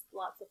with just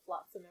lots of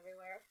flotsam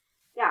everywhere.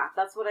 Yeah,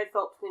 that's what I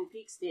felt Twin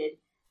Peaks did.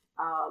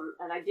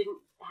 And I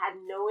had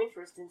no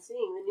interest in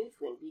seeing the new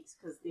Twin Peaks,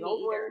 because the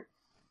old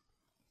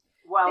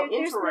one,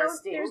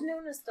 interesting. There's no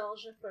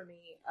nostalgia for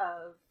me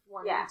of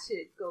wanting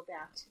to go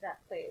back to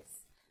that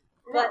place.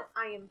 No. But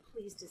I am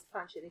pleased as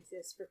punch it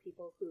exists for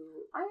people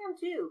who... I am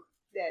too.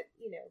 That,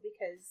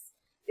 because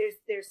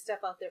there's stuff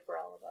out there for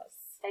all of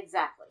us.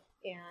 Exactly.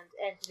 And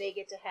they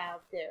get to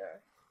have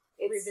their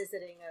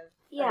revisiting of...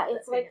 Yeah,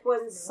 it's like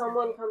when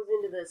someone comes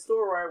into the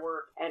store where I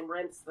work and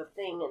rents the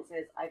thing and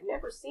says, I've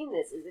never seen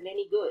this, is it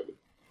any good?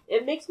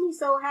 It makes me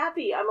so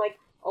happy. I'm like,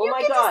 oh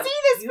my god,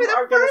 you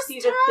are going to see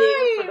the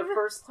thing for the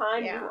first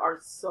time? Yeah. You are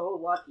so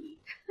lucky.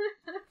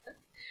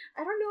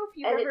 I don't know if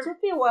you it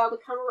took me a while to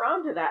come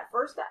around to that.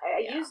 First,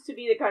 I used to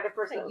be the kind of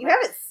person... You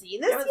haven't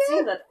seen this yet? You haven't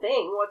seen the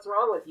thing. What's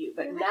wrong with you?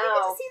 But now... I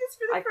get to see this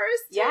for the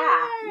first time.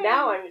 Yeah,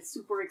 now I'm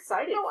super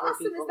excited for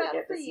people to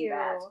get to see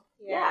that.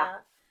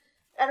 Yeah.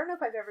 I don't know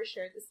if I've ever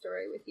shared this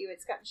story with you.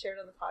 It's gotten shared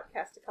on the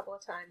podcast a couple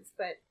of times,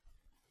 but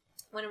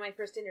one of my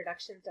first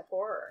introductions to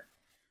horror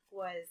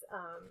was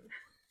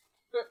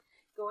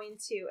going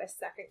to a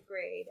second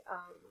grade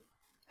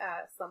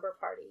slumber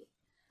party.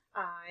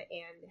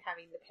 And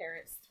having the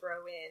parents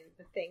throw in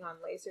the thing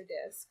on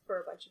Laserdisc for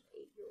a bunch of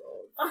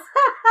 8-year-olds.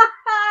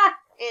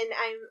 and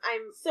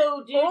I'm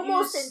So, did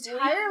almost you sleep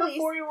entirely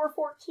before you were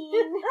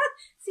 14?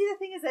 See, the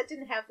thing is that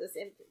didn't have this.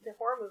 The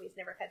horror movies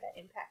never had that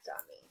impact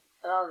on me.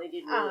 Oh, they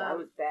didn't. I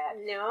was bad.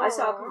 No, I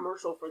saw a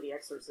commercial for The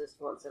Exorcist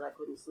once, and I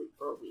couldn't sleep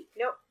for a week.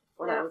 Nope.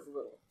 When I was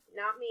little.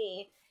 Not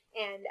me.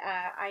 And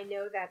I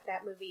know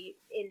that movie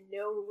in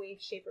no way,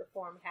 shape, or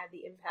form had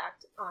the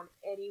impact on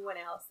anyone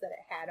else that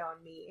it had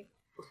on me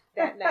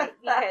that night,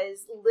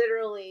 because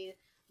literally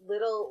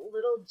little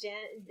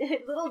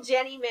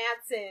Jenny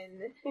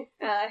Matson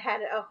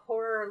had a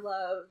horror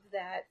love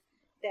that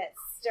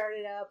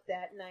started up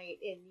that night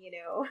in,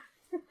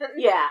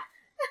 Yeah,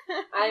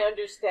 I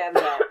understand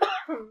that.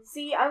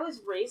 See, I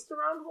was raised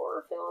around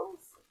horror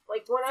films.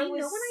 Like when I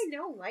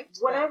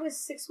was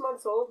 6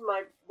 months old,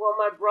 my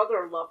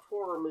brother loved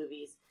horror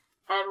movies,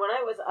 and when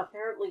I was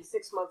apparently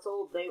 6 months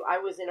old, I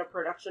was in a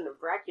production of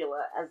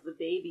Dracula as the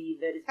baby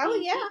that is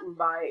being eaten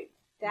by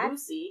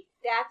Lucy.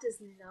 That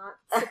does not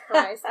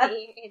surprise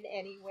me in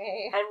any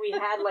way. And we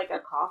had like a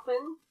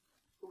coffin.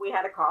 We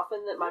had a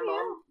coffin that my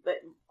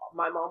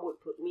mom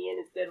would put me in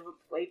instead of a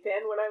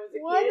playpen when I was a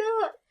kid. Why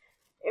not?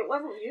 It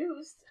wasn't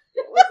used.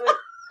 It was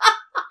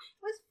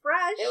It was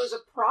fresh. It was a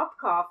prop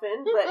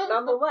coffin, but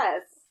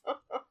nonetheless.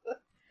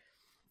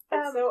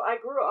 And so I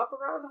grew up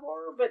around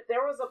horror, but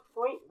there was a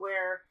point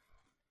where,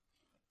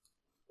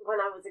 when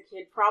I was a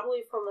kid,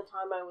 probably from the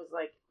time I was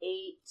like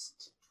 8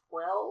 to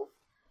 12,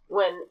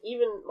 when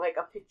even like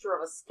a picture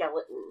of a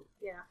skeleton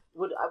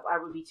I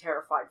would be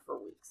terrified for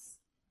weeks.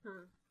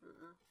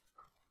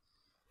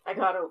 I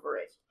got over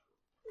it.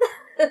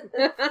 I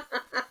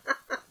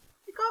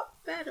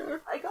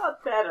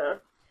got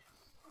better.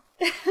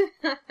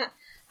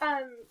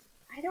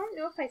 I don't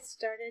know if I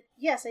started.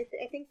 Yes, I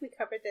think we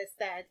covered this,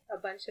 that a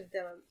bunch of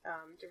the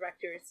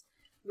directors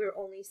we're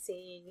only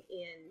seeing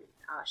in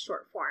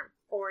short form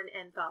or in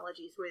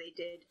anthologies where they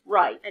did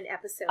an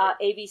episode.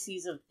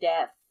 ABCs of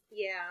Death.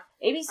 Yeah.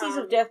 ABCs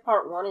of Death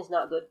Part 1 is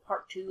not good.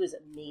 Part 2 is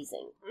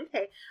amazing.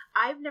 Okay.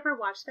 I've never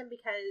watched them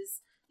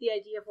because the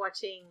idea of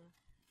watching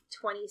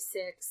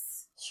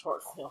 26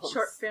 short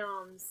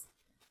films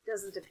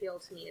doesn't appeal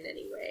to me in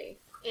any way.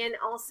 And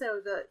also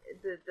the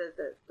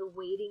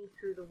wading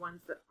through the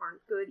ones that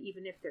aren't good,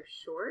 even if they're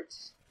short.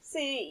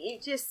 See,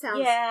 it just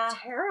sounds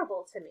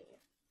terrible to me.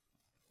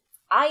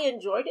 I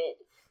enjoyed it.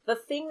 The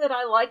thing that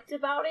I liked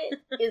about it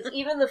is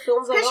even the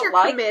films I don't you're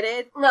like.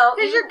 Committed. No,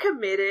 because you're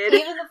committed.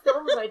 Even the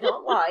films I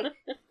don't like,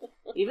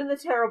 even the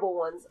terrible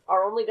ones,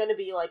 are only going to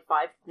be like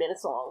 5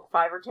 minutes long,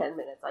 5 or 10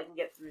 minutes. I can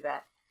get through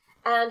that.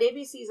 And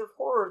ABCs of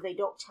Horror, they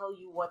don't tell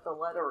you what the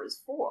letter is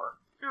for.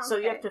 Okay. So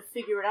you have to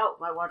figure it out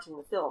by watching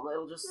the film.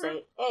 It'll just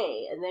say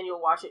A, and then you'll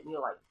watch it and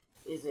you're like,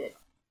 is it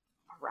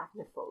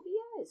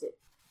arachnophobia? Is it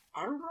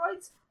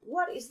androids?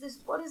 What is this?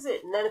 What is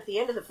it? And then at the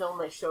end of the film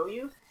they show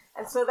you.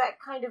 And so that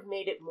kind of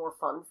made it more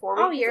fun for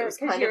me. It was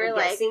kind of a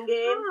guessing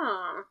game.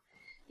 Oh.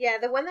 Yeah,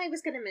 the one I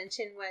was going to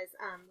mention was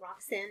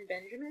Roxanne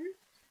Benjamin.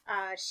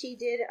 She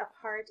did a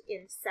part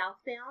in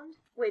Southbound,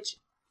 which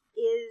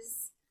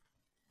is...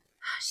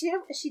 She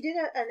did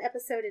an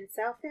episode in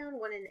Southbound,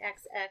 one in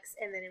XX,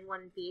 and then in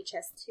one in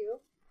VHS 2.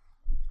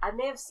 I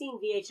may have seen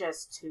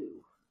VHS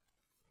 2.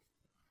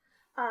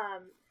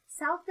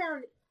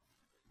 Southbound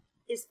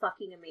is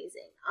fucking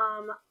amazing.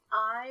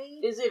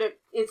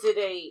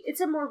 It's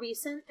a more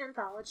recent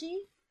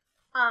anthology,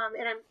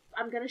 and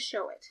I'm gonna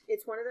show it.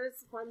 It's one of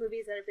those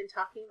movies that I've been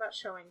talking about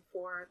showing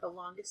for the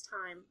longest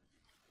time,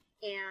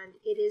 and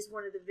it is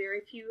one of the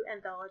very few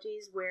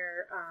anthologies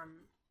where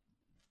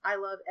I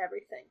love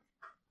everything.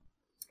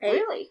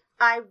 Really?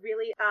 I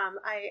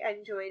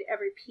enjoyed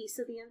every piece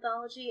of the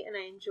anthology, and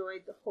I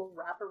enjoyed the whole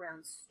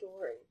wraparound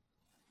story.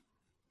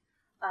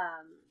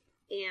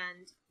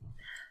 And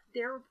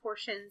there were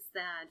portions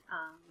that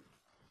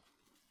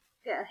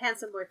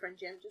handsome boyfriend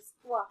Jim just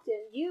walked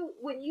in.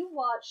 When you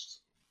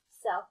watched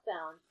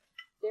Southbound,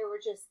 there were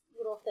just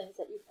little things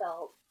that you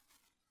felt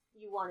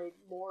you wanted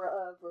more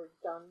of, or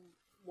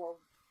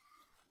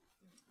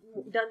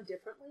done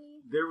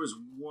differently. There was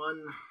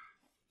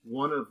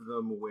one of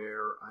them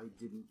where I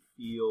didn't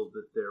feel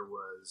that there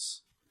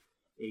was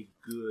a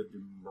good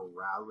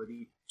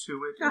morality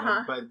to it.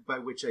 By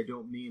which I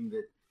don't mean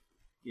that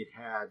it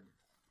had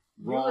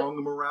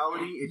wrong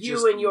morality. It you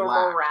just and your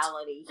lacked.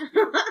 Morality.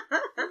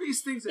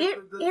 These things,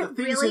 the things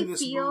really in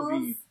this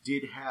movie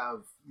did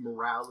have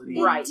morality.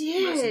 It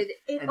did.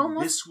 And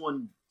this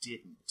one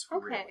didn't.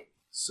 Okay. Really.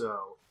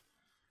 So,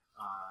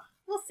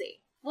 we'll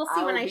see. We'll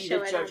see when I show it. I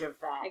will be the judge of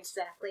that.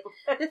 Exactly.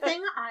 The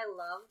thing I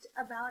loved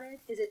about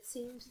it is it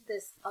seemed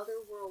this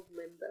otherworld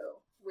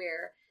limbo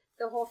where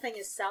the whole thing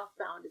is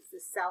southbound. It's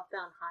this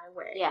southbound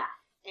highway. Yeah.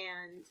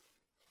 And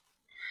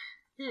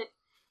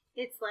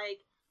it's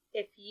like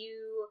if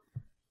you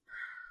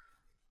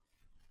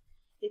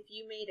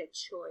made a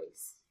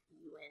choice,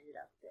 you ended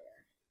up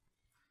there.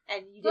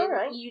 And you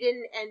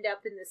didn't end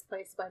up in this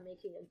place by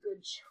making a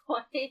good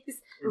choice.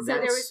 So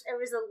there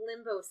was a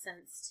limbo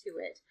sense to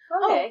it.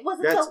 Okay.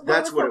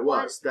 That's what it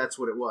was. That's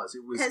what it was.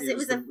 It was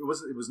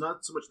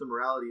not so much the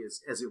morality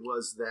as it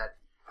was that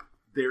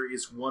there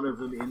is one of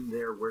them in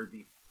there where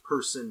the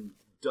person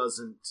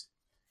doesn't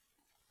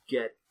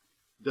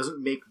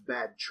doesn't make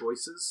bad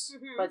choices,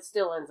 but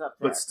still ends up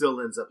there. but still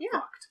ends up Yeah.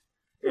 fucked.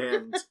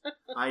 And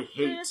I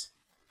hate. Yeah.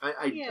 I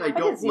I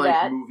don't can see like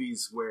that.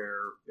 movies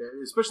where,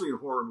 especially in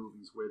horror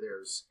movies, where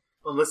there's,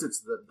 unless it's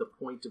the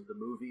point of the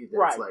movie, that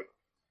Right. it's like,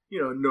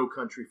 No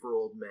Country for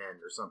Old Men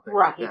or something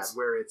Right. like that,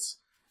 where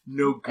it's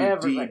no good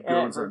Everybody- deed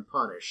goes ever.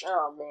 unpunished.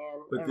 Oh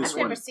man, But everyone this I've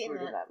never one- seen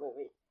screwed in that. that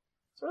movie.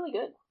 It's really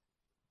good.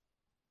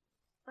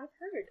 I've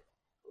heard.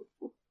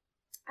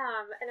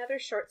 Another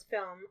short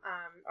film,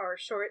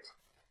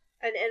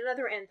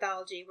 another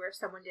anthology where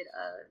someone did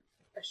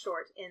a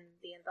short in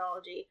the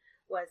anthology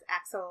was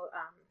Axel. God,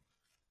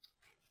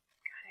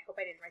 I hope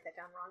I didn't write that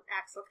down wrong.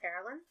 Axel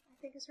Carolyn, I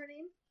think is her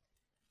name.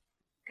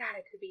 God,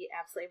 I could be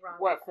absolutely wrong.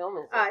 What film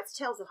is it? It's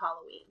Tales of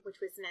Halloween, which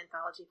was an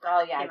anthology film. Oh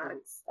that yeah, came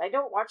out. I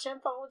don't watch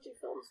anthology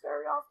films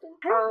very often.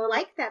 I don't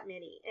like that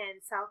many,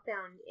 and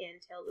Southbound and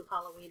Tales of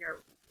Halloween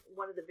are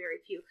one of the very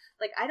few.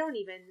 Like, I don't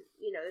even,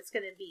 it's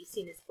going to be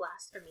seen as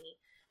blasphemy,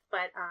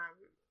 but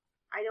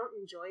I don't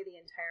enjoy the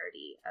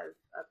entirety of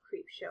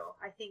Creepshow.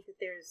 I think that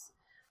there's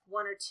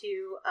one or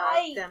two of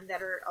them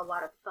that are a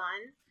lot of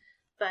fun,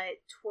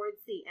 but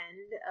towards the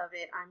end of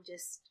it, I'm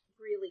just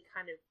really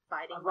kind of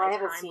biding my I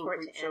haven't time seen for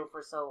it to end. Creepshow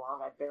for so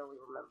long, I barely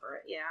remember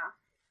it. Yeah.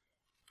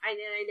 I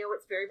know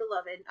it's very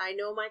beloved. I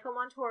know Michael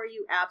Montour,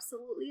 you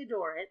absolutely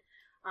adore it.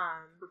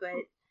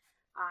 But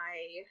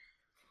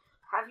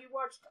Have you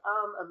watched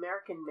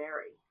American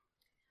Mary?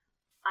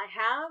 I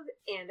have,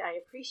 and I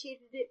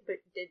appreciated it, but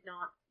did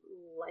not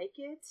like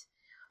it.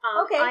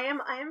 Okay. I am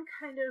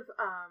kind of,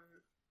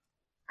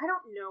 I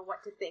don't know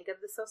what to think of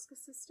the Soska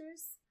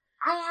sisters.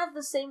 I have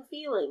the same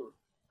feeling.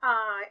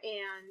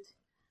 And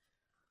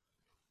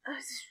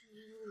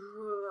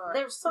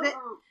There's something.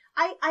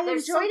 I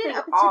There's enjoyed it something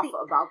up off until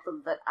the. about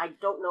them that I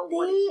don't know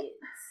what it is.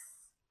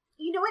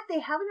 You know what? They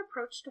have an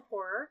approach to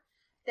horror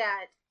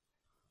that,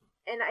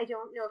 and I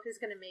don't know if it's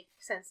going to make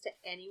sense to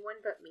anyone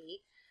but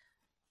me.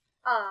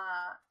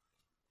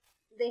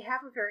 They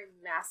have a very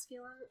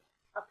masculine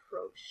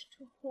approach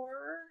to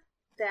horror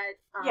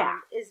that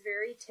is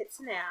very tits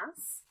and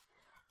ass.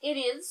 It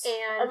is.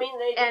 And I mean,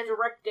 they did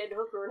direct Dead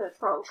Hooker in a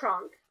trunk.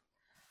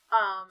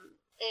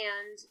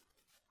 And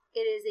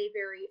it is a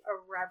very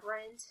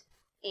irreverent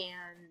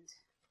and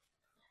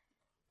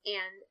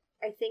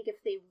I think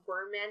if they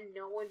were men,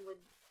 no one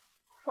would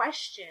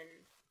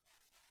question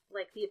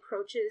like the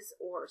approaches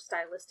or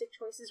stylistic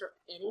choices or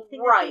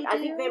anything. Right. That they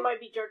I think do. they might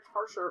be judged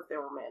harsher if they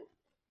were men.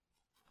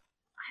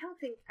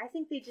 I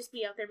think they'd just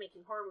be out there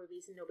making horror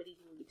movies and nobody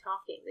would be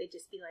talking. They'd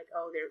just be like,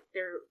 oh, they're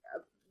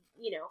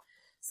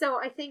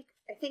So I think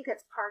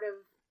that's part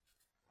of,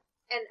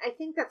 and I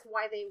think that's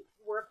why they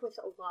work with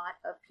a lot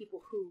of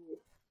people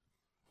who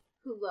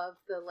love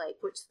the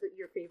what's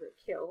your favorite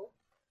kill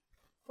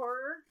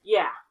horror.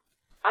 Yeah,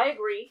 I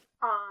agree.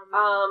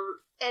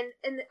 And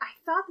I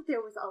thought that there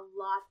was a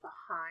lot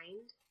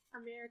behind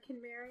American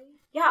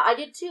Mary. Yeah, I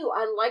did too.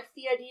 I liked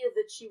the idea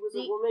that she was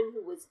a woman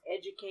who was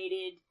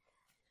educated.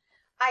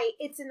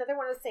 It's another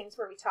one of those things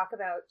where we talk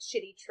about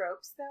shitty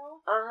tropes, though,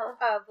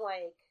 of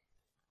like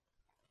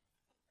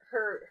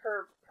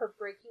her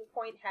breaking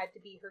point had to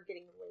be her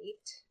getting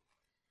raped.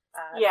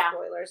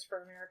 Spoilers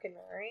for American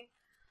Mary.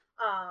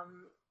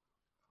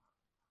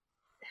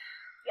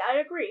 Yeah, I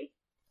agree.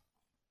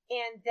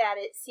 And that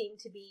it seemed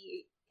to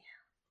be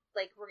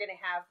like we're gonna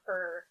have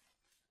her.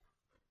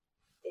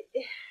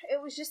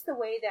 It was just the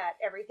way that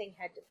everything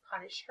had to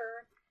punish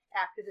her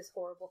after this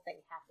horrible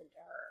thing happened to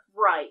her.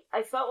 Right.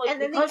 I felt like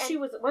And then because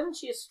wasn't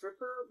she a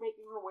stripper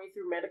making her way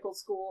through medical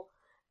school?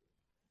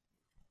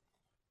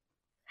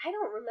 I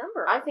don't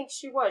remember. I think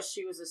she was.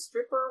 She was a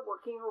stripper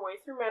working her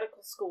way through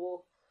medical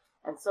school,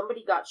 and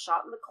somebody got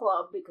shot in the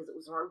club because it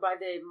was run by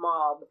the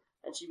mob,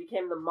 and she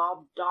became the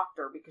mob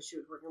doctor because she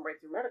was working her way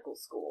through medical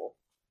school.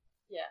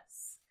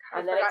 Yes.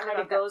 And then it kind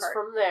of goes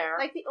from there.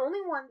 Like the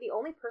only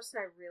person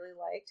I really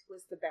liked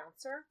was the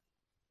bouncer.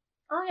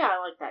 Oh yeah,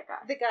 I like that guy.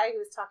 The guy who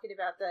was talking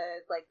about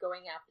the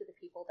going after the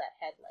people that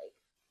had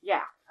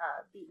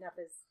beaten up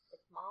his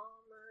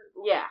mom or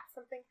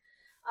something.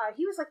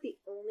 He was like the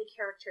only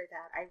character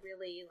that I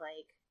really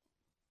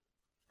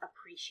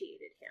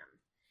appreciated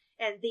him,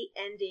 and the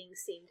ending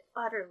seemed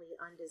utterly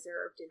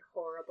undeserved and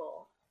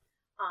horrible.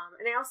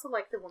 And I also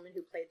liked the woman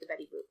who played the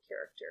Betty Boop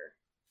character.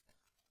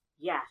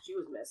 Yeah, she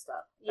was messed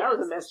up. Yes. That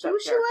was a messed up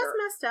character. She was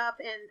messed up,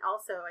 and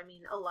also, I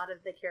mean, a lot of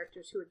the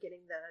characters who were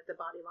getting the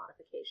body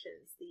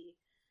modifications, the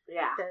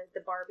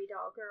Barbie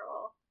doll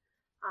girl,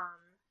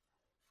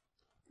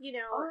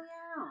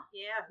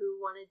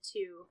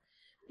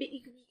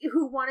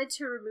 who wanted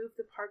to remove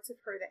the parts of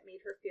her that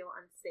made her feel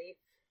unsafe.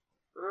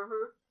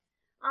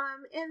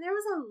 And there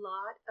was a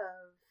lot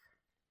of,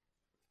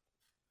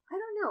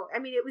 I don't know. I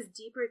mean, it was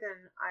deeper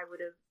than I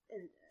would have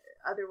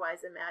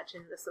otherwise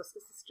imagined the Soska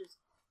sisters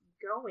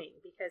going,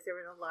 because there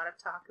was a lot of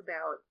talk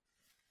about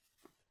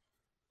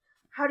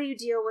how do you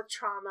deal with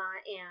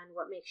trauma and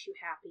what makes you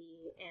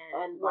happy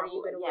and what are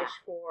you going to wish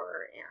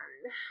for,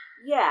 and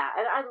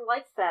I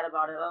liked that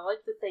about it. I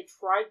liked that they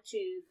tried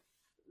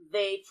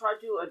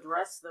to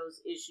address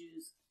those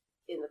issues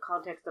in the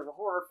context of a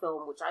horror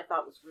film, which I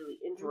thought was really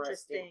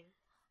interesting.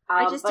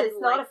 I just but didn't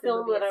it's not like a the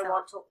film movie that I itself.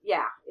 want to.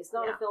 Yeah, it's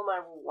not Yeah. a film I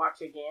will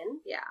watch again.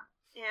 Yeah,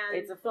 and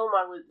It's a film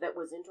that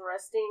was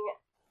interesting,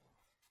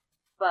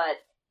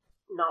 but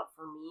not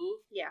for me.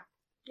 yeah,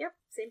 yep,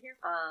 same here.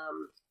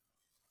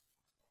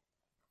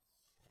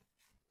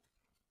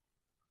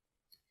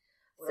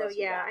 What So else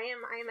we yeah, got? I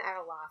am at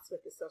a loss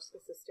with the Social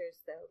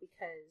Sisters though,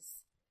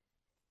 because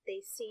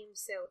they seem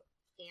so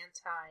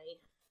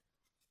anti.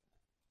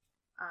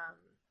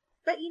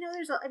 But you know,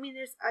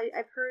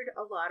 I've heard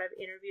a lot of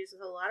interviews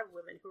with a lot of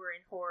women who are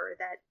in horror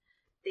that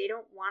they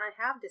don't want to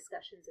have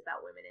discussions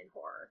about women in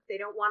horror.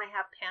 They don't want to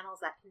have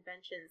panels at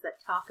conventions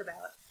that talk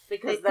about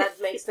Because they-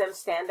 that makes them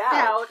stand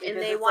out. and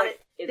Because they it's want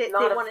like, it. it's They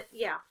not a- want it.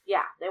 Yeah,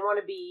 Yeah, they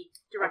want to be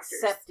Directors.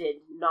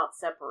 accepted, not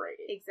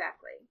separated.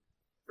 exactly.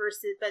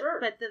 Versus, but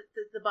Sure. but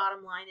the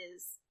bottom line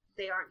is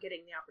they aren't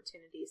getting the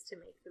opportunities to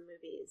make the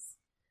movies.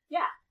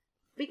 Yeah.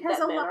 Because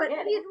That a men lot, are but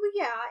getting.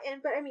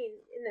 but I mean,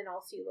 and then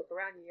also you look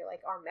around and you're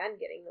like, are men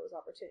getting those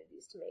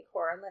opportunities to make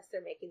horror unless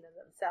they're making them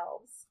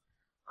themselves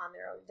on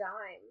their own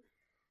dime,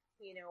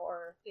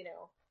 or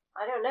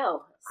I don't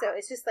know. So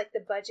it's just like the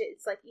budget.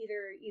 It's like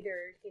either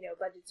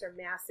budgets are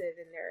massive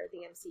and they're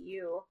the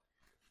MCU,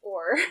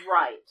 or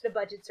Right. the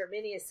budgets are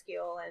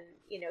minuscule and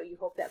you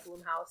hope that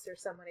Blumhouse or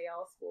somebody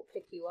else will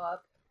pick you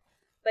up,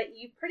 but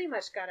you pretty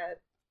much gotta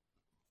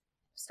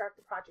start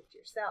the project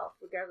yourself,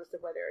 regardless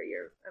of whether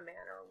you're a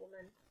man or a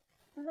woman.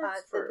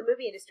 That's So true. the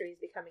movie industry is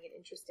becoming an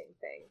interesting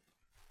thing.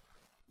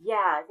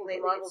 Yeah, I think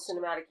Lately the Marvel it's-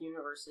 Cinematic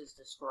Universe is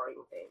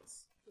destroying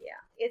things. Yeah,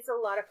 it's a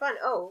lot of fun.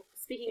 Oh,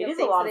 speaking It of is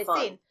a things lot that of I've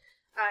fun. seen,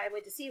 I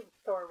went to see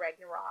Thor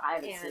Ragnarok. I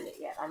haven't and seen it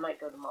yet. I might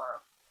go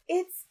tomorrow.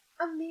 It's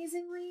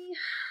amazingly.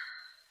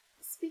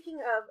 Speaking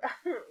of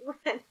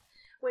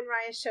when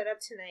Raya showed up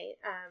tonight,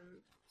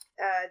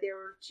 there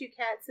were 2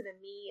 cats and a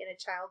me and a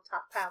child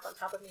piled on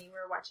top of me. We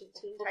were watching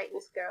Teen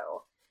Titans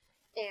Go,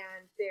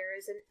 and there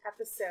is an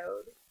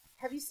episode.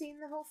 Have you seen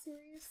the whole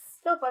series?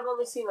 Nope, I've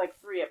only seen like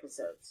 3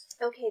 episodes.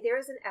 Okay, there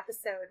is an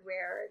episode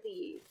where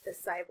the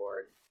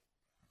cyborg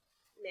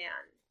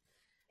man,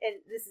 and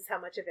this is how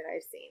much of it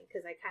I've seen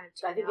because I kind of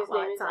I think tuned his out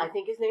while name it's is. on. I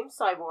think his name's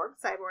Cyborg.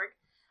 Cyborg.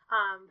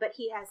 But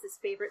he has his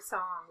favorite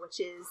song, which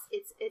is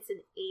it's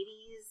an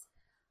 80s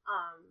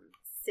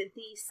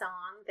synthy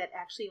song that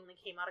actually only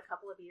came out a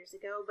couple of years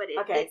ago. But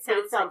it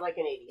sounds like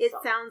an 80s it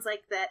song. sounds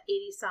like that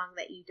 80s song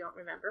that you don't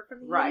remember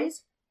from the Right.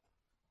 80s.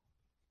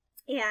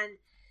 And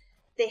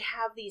they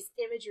have these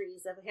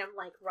imageries of him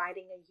like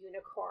riding a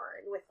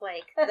unicorn with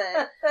like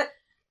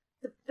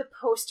the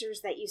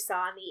posters that you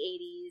saw in the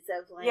 80s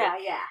of like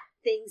yeah.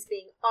 things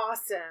being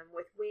awesome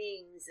with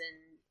wings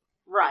and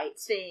Right.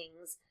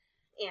 things.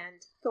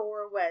 And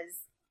Thor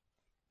was,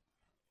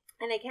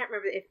 and I can't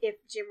remember if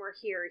Jim were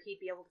here, he'd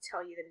be able to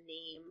tell you the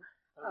name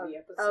Of the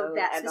of episode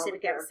that and all the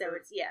specific episode.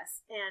 characters.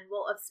 Yes, and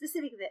well, of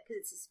specific that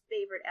because it's his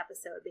favorite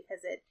episode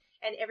because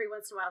and every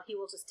once in a while he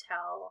will just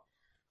tell,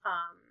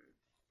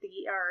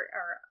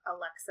 our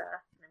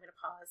Alexa, and I'm going to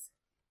pause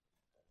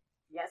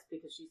Yes,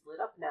 because she's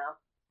lit up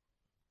now.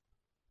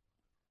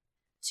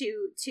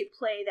 to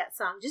play that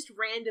song just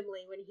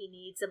randomly when he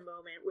needs a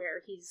moment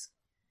where he's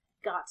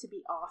got to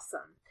be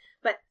awesome.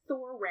 But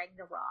Thor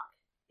Ragnarok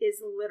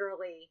is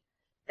literally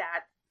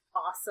that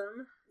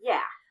awesome.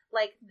 Yeah.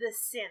 Like the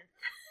synth.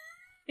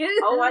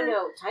 Oh, I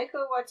know.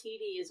 Taika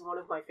Waititi is one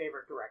of my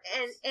favorite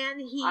directors. And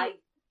he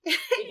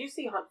Did you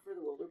see Hunt for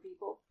the Wilder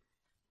People?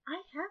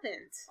 I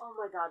haven't. Oh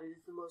my god, it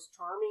is the most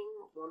charming,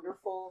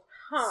 wonderful,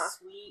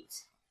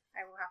 sweet,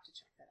 I will have to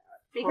check that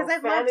out. Because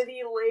I've loved,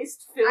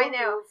 profanity-laced film I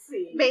know. you'll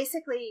see.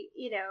 basically,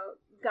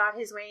 got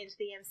his way into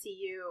the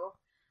MCU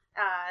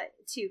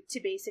to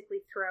basically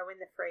throw in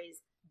the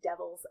phrase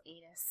devil's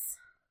anus.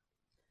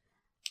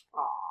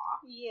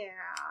 Aww.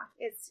 Yeah,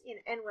 it's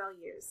and well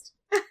used.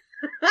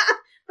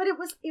 But it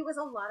was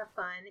a lot of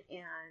fun,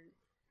 and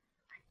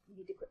I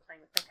need to quit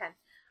playing with my pen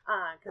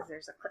because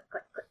there's a click,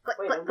 click, click, click,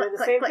 Wait, click, I'm doing click,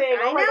 the click, same click. thing.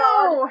 Oh I my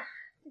know.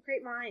 God.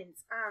 Great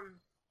minds.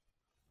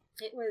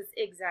 It was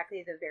exactly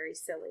the very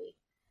silly,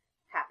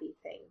 happy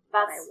thing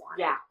that I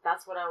wanted. Yeah,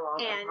 that's what I want.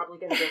 And- I'm probably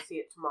going to go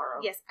see it tomorrow.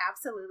 Yes,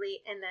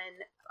 absolutely. And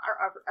then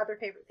our other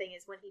favorite thing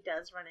is when he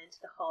does run into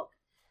the Hulk.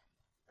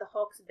 The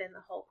Hulk's been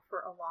the Hulk for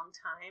a long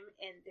time,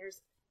 and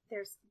there's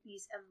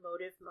these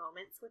emotive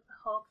moments with the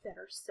Hulk that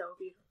are so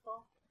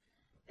beautiful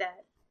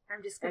that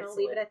I'm just going to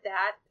leave it at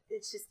that.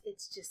 It's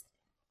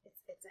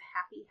a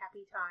happy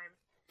time.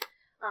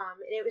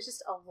 And it was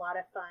just a lot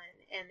of fun,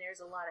 and there's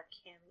a lot of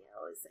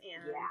cameos,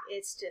 and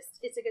it's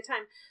a good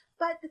time.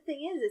 But the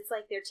thing is, it's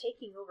like they're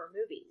taking over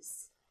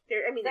movies.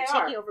 They're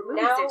taking over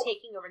movies. Now, they're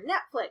taking over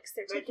Netflix.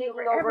 They're taking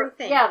over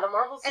everything. Yeah, the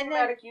Marvel And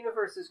Cinematic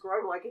Universe is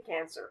growing like a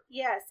cancer.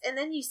 Yes, and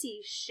then you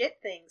see shit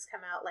things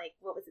come out like,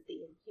 what was it,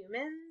 The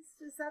Inhumans?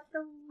 Is that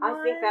the one?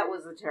 I think that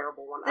was a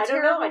terrible one. The I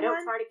don't know. I terrible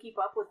don't one? try to keep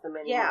up with them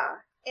anymore. Yeah.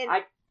 And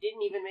I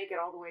didn't even make it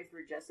all the way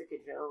through Jessica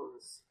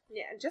Jones.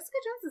 yeah, Jessica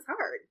Jones is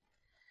hard.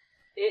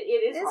 It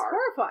is It's hard.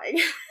 horrifying.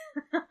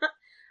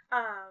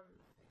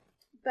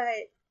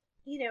 But,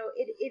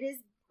 it is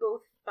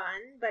both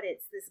fun, but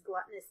it's this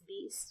gluttonous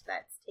beast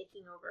that's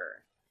taking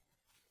over.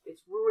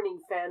 It's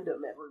ruining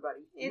fandom,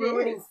 everybody. It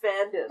ruining is.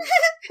 fandom.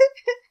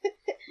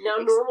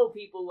 Now normal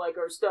people like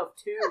our stuff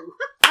too.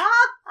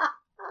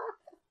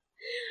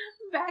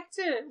 Back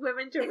to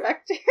women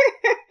directors.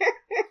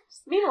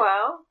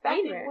 Meanwhile, back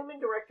Meanwhile. in women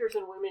directors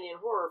and women in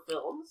horror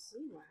films.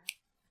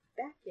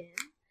 Back in.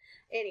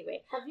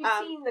 Anyway. Have you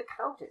seen The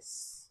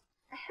Countess?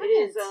 I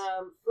It is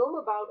haven't. a film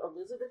about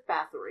Elizabeth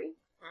Bathory.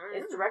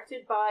 It's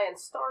directed by and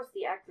stars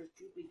the actress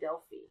Julie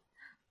Delpy.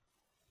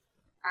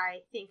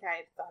 I think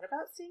I've thought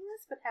about seeing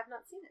this, but have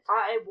not seen it.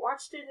 I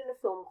watched it in a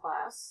film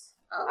class.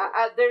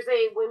 Oh. There's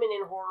a women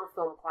in horror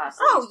film class.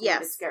 That Oh, used to be yes.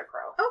 The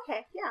Scarecrow.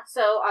 Okay, yeah.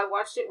 So I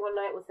watched it one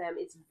night with them.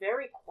 It's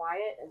very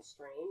quiet and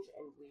strange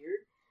and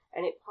weird,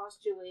 and it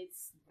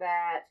postulates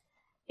that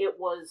it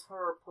was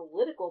her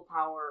political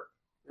power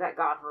that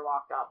got her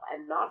locked up,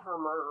 and not her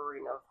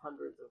murdering of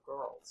hundreds of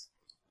girls.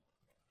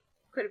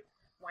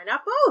 Why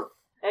not both?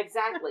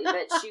 Exactly.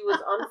 That she was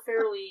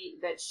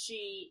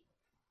she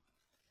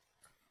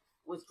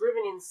was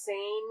driven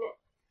insane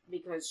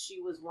because she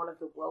was one of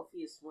the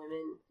wealthiest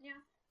women. Yeah.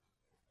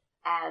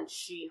 And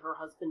her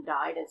husband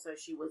died, and so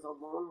she was a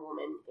lone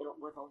woman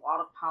with a lot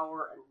of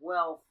power and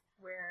wealth,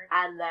 Where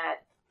and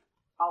that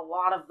a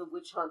lot of the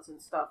witch hunts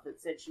and stuff that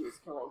said she was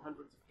killing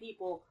hundreds of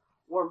people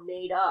were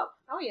made up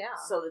Oh yeah.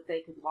 so that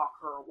they could lock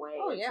her away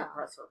Oh, and yeah.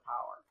 suppress her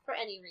power. For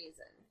any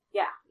reason.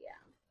 Yeah. Yeah.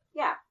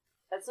 Yeah.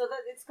 And so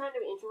that it's kind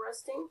of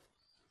interesting.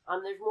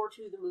 There's more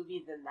to the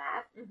movie than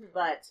that, Mm-hmm.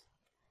 but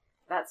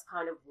that's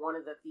kind of one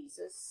of the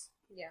thesis.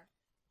 Yeah.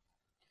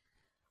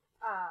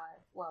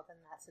 Well, then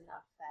that's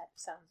enough. That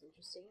sounds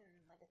interesting and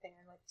like a thing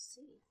I'd like to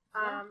see.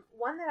 Yeah.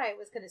 One that I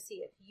was going to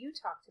see if you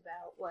talked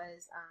about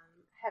was,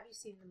 have you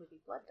seen the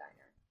movie Blood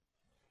Diner?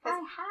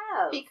 I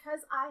have.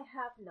 Because I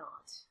have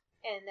not.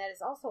 And that is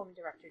also a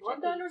director.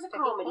 Blood Jackie- Diner's a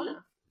Jackie comedy.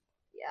 Kona.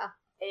 Yeah.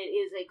 It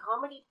is a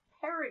comedy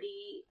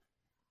parody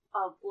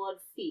of Blood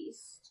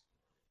Feast.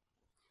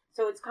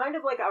 So it's kind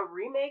of like a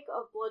remake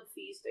of Blood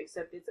Feast,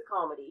 except it's a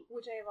comedy.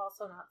 Which I have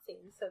also not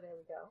seen, so there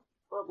we go.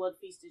 Well, Blood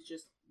Feast is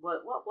just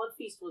Blood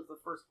Feast was the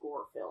first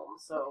gore film,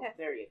 so Okay.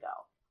 there you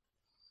go.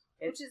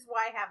 Which is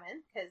why I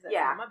haven't, because that's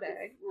Yeah, not my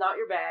bag. it's not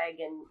your bag,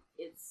 and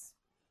it's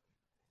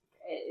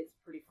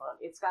pretty fun.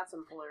 It's got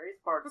some hilarious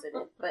parts in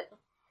it, but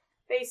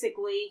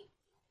basically,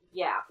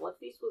 yeah, Blood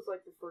Feast was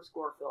like the first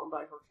gore film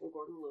by Herschel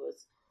Gordon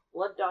Lewis.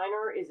 Blood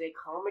Diner is a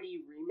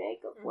comedy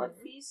remake of Blood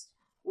Feast,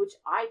 which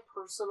I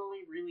personally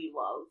really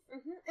love.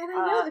 Mm-hmm. And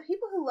I know the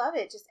people who love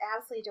it just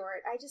absolutely adore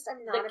it. I'm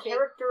not The a big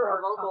character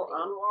of horror Uncle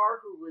comedy. Anwar,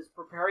 who was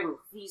preparing the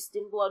feast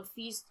in Blood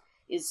Feast,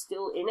 is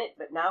still in it,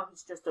 but now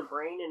he's just a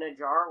brain in a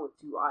jar with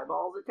two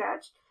eyeballs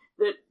attached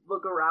that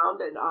look around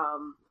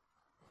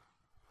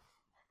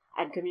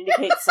and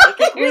communicate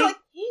psychically. You're like,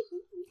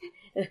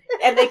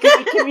 And they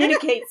can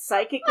communicate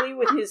psychically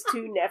with his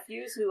two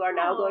nephews, who are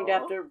now going to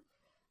have to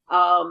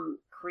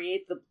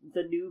create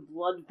the new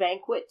blood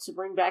banquet to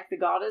bring back the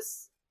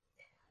goddess.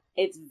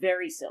 It's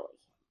very silly.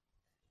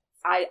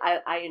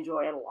 I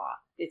enjoy it a lot.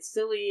 It's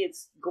silly,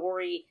 it's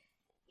gory,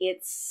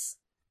 it's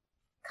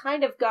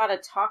kind of got a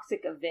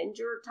Toxic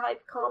Avenger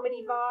type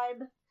comedy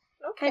vibe.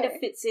 okay. Kind of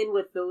fits in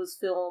with those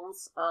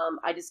films.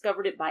 I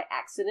discovered it by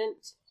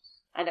accident,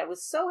 and I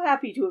was so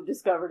happy to have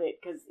discovered it,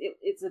 because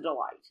it's a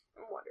delight.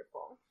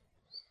 Wonderful.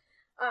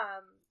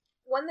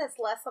 One that's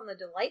less on the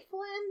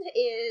delightful end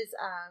is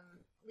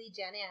Lee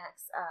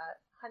Janiak's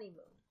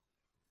Honeymoon,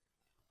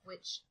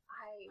 which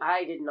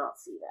I did not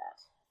see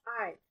that.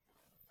 I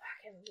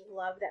fucking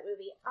love that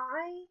movie.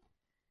 I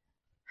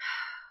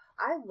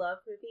love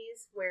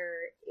movies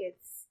where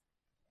it's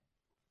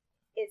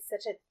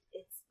such a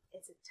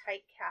it's a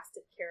tight cast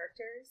of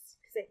characters,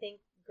 because I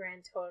think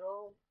grand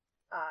total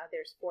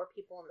there's 4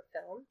 people in the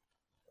film.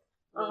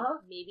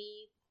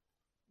 Maybe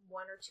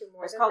 1 or 2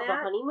 more. It's than called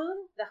that. The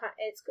Honeymoon?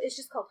 It's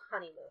just called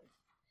Honeymoon,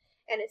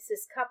 and it's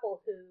this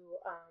couple who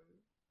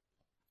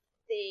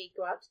they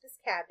go out to this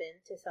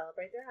cabin to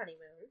celebrate their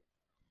honeymoon,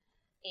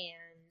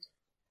 and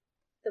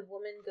the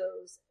woman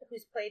goes,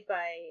 who's played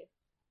by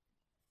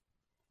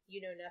you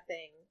know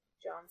nothing,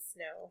 Jon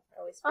Snow. I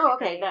always forget Oh, her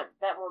okay, name.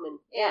 that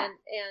woman. Yeah.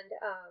 And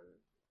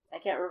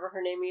I can't remember her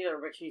name either,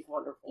 but she's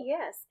wonderful.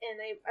 yes, and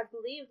I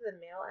believe the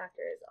male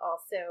actor is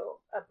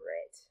also a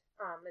Brit,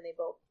 and they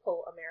both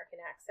pull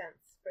American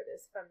accents for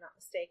this, if I'm not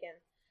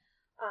mistaken.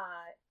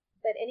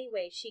 But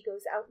anyway, she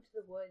goes out into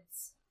the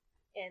woods,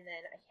 and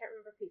then I can't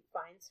remember if he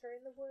finds her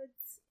in the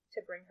woods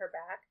to bring her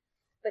back,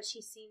 but she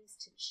seems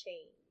to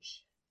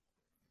change,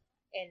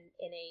 and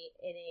in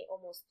a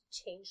almost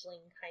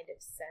changeling kind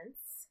of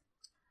sense.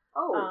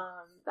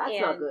 Oh, that's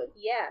not good.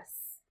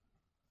 Yes.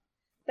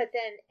 But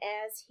then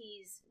as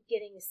he's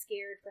getting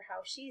scared for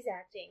how she's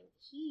acting,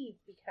 he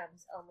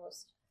becomes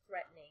almost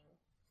threatening.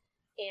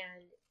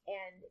 And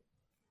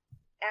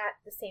at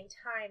the same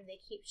time,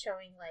 they keep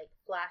showing like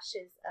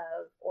flashes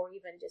of, or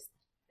even just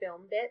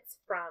film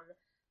bits from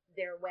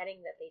their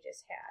wedding that they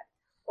just had,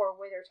 or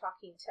where they're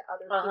talking to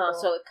other people.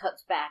 So it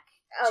cuts back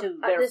to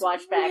of their this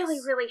flashbacks. really,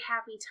 really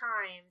happy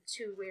time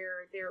to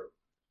where they're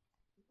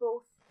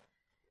both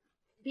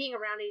being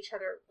around each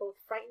other, both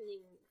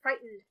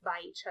frightened by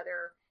each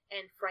other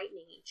and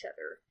frightening each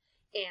other.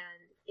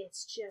 And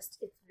it's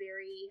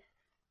very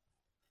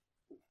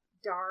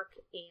dark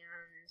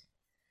and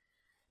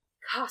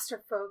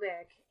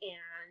claustrophobic,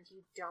 and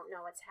you don't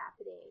know what's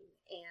happening,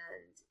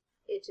 and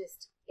it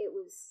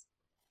was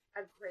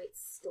a great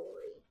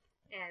story,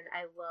 and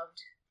I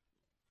loved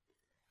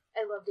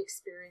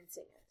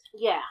experiencing it.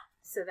 Yeah.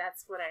 So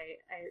that's what I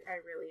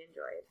really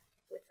enjoyed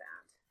with that.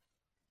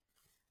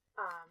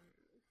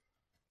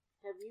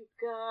 Have you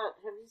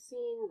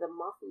seen The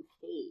Motley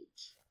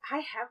Cage? I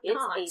have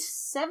not. It's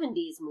a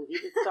 70s movie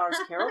that stars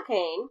Carol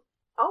Kane.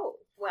 Oh,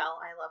 well,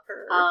 I love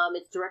her.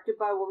 It's directed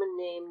by a woman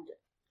named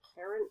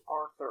Karen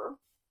Arthur,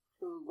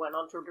 who went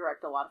on to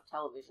direct a lot of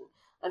television.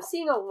 I'm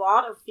seeing a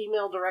lot of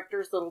female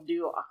directors that'll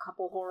do a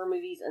couple horror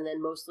movies and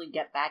then mostly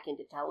get back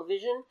into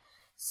television.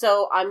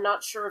 So I'm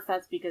not sure if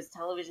that's because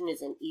television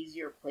is an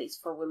easier place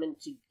for women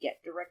to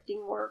get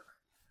directing work,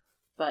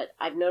 but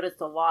I've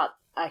noticed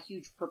a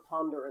huge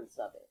preponderance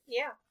of it.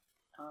 Yeah.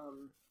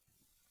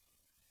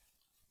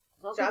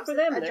 Good for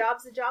them. A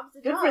job's a job.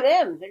 Good for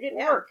them. They're getting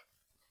work.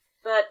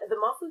 But The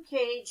Motley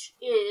Cage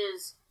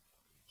is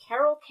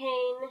Carol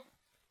Kane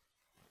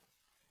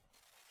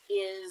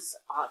is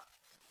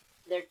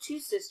they're two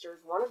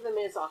sisters. One of them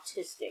is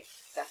autistic.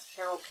 That's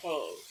Carol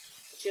Kane.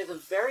 She has a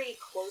very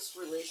close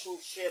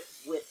relationship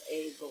with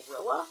a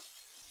gorilla.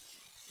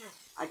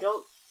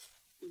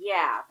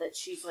 That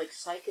she's like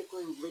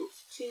psychically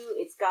linked to.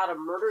 It's got a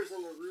Murders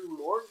in the Rue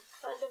Morgue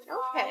kind of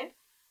vibe. Okay.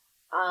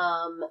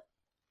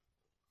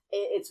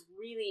 It's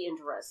really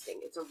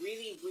interesting. It's a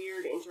really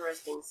weird,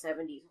 interesting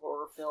 70s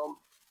horror film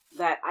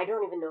that I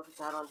don't even know if it's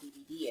out on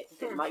DVD. I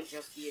think it might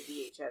just be a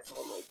VHS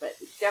only, but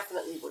it's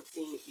definitely worth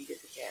seeing if you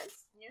get the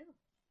chance. Yeah.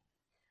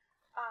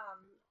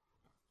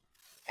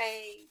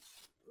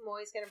 I'm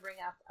always going to bring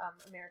up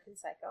American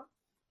Psycho.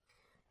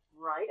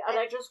 Right, and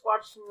I just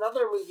watched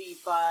another movie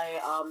by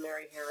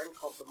Mary Herron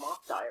called The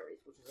Moth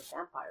Diaries, which is a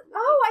vampire movie.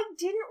 Oh, I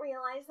didn't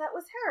realize that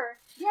was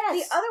her. Yes.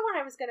 The other one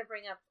I was going to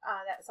bring up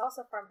that was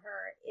also from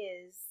her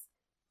is,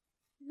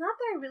 not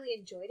that I really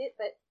enjoyed it,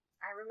 but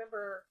I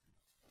remember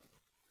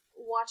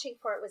watching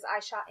for it was I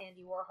Shot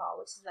Andy Warhol,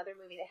 which is another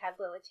movie that had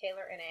Lily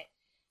Taylor in it,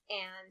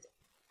 and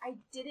I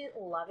didn't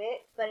love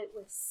it, but it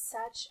was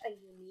such a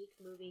unique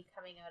movie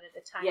coming out at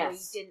the time where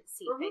you didn't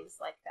see things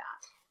like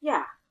that.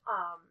 Yeah.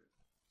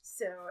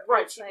 So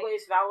right, she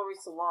plays Valerie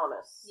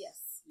Solanas.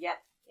 Yes.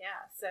 Yep.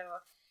 Yeah. So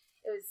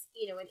it was,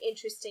 an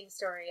interesting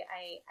story.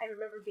 I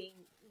remember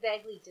being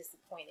vaguely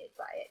disappointed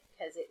by it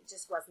because it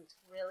just wasn't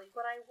really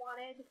what I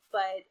wanted,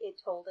 but it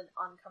told an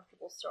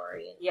uncomfortable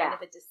story and kind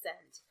of a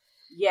descent.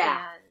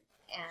 Yeah.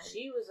 And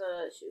she was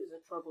a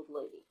troubled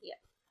lady.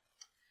 Yeah.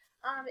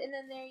 And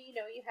then there,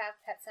 you have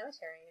Pet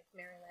Sematary with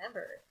Mary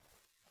Lambert,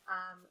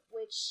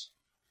 which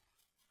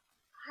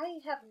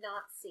I have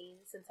not seen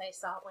since I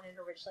saw it when it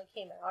originally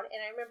came out, and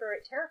I remember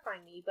it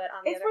terrifying me. But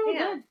on the other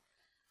hand,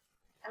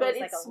 I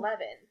was like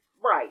 11,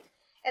 right?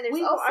 And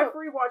there's I've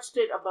rewatched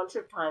it a bunch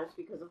of times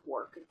because of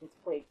work. It gets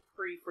played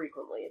pretty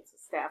frequently. It's a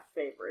staff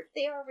favorite.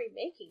 They are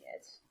remaking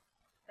it.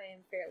 I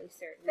am fairly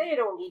certain. They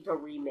don't need to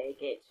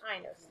remake it.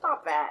 I know.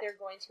 Stop that. They're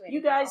going to.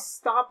 You guys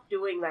stop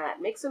doing that.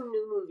 Make some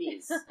new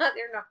movies.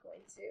 They're not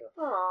going to.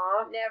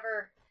 Aww.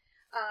 Never.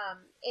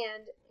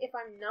 And if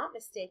I'm not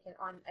mistaken,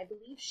 on I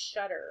believe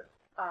Shudder.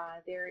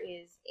 There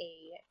is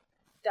a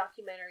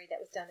documentary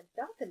that was done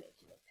about the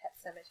making of Pet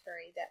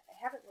Sematary that I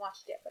haven't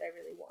watched yet, but I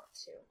really want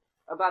to.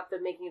 About the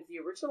making of the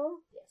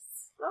original?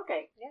 Yes.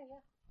 Okay.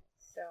 Yeah.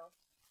 So,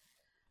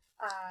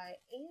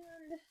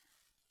 and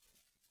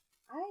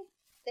I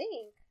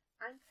think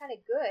I'm kind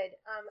of good.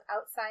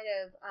 Outside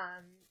of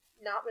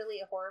not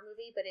really a horror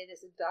movie, but it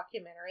is a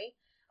documentary.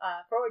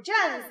 For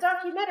Jen's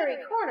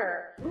Documentary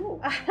Corner.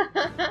 Ooh.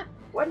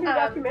 What new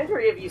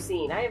documentary have you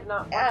seen? I have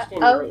not watched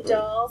any lately.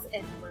 Dolls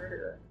and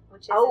Murder,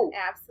 which is an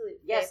absolute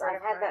favorite. Yes, I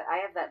have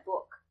that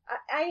book.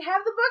 I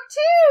have the book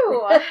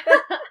too.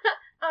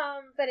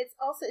 But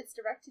it's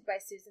directed by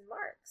Susan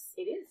Marks.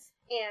 It is.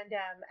 And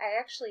I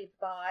actually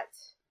bought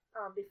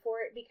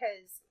before it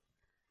because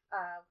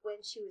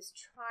when she was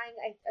trying,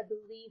 I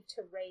believe,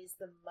 to raise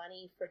the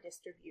money for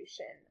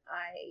distribution.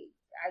 I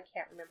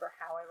can't remember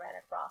how I ran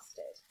across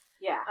it.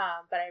 Yeah.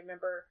 But I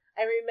remember,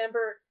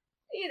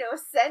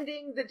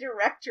 sending the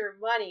director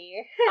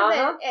money,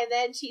 and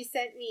then she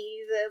sent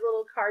me the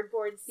little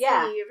cardboard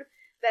sleeve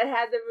that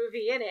had the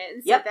movie in it,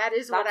 and so that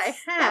is what I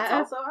have. That's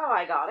also how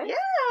I got it.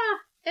 Yeah.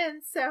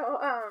 And so,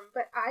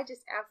 but I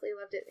just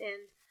absolutely loved it,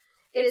 and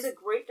it's a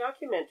great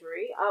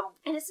documentary.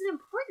 And it's an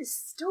important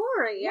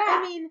story. Yeah.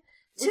 I mean,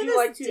 would you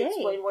like to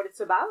explain what it's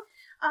about?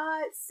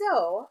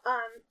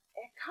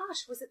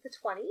 Gosh, was it the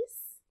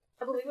 20s?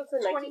 I believe it's the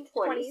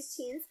 1920s.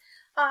 Teens.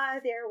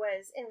 There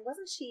was, and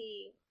wasn't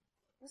she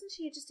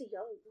just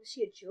was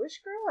she a Jewish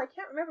girl? I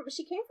can't remember, but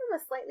she came from a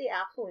slightly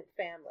affluent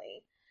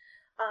family.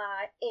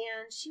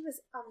 And she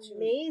was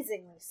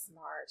amazingly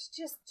smart.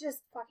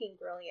 Just fucking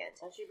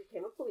brilliant. And she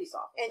became a police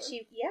officer. And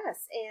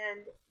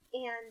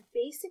and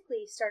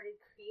basically started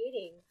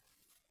creating,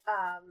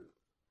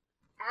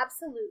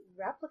 absolute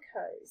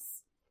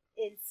replicas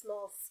in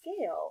small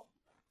scale,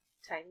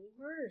 tiny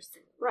murder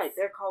scenes. Right,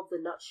 they're called the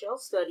nutshell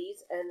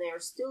studies, and they are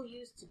still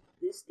used to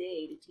this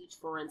day to teach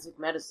forensic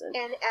medicine.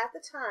 And at the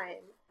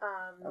time,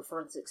 or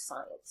forensic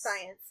science.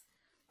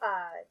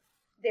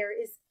 There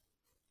is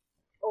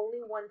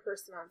only one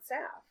person on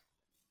staff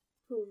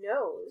who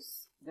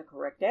knows the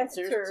correct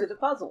answers to the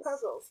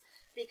puzzles.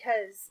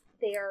 Because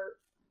they are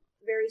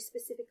very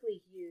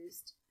specifically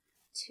used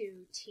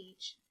to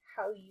teach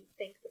how you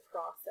think the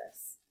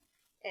process,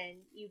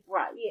 and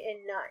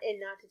not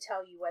to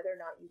tell you whether or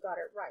not you got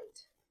it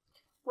right.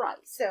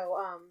 Right.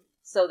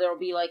 So there'll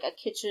be like a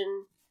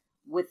kitchen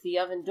with the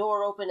oven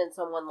door open and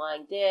someone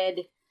lying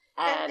dead,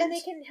 and they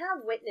can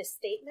have witness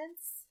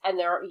statements. And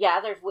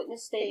there's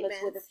witness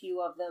statements with a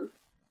few of them.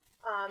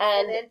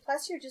 And then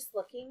plus you're just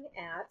looking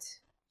at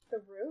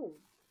the room,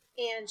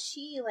 and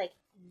she like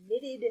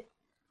knitted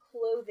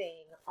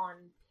clothing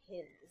on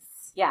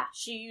pins. Yeah,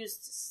 she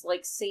used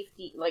like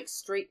safety, like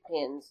straight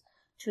pins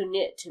to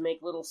knit to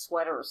make little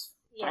sweaters.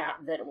 Yeah,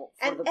 and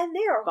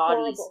they are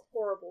bodies.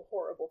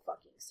 horrible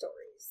fucking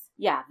stories.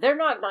 Yeah, they're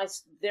not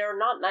nice. They're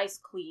not nice,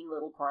 clean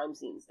little crime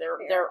scenes. They're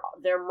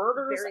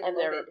murders, and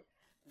they're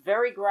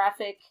very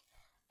graphic.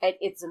 And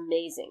it's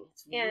amazing.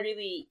 It's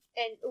really...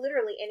 And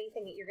literally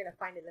anything that you're going to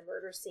find in the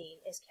murder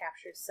scene is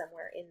captured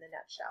somewhere in the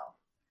nutshell.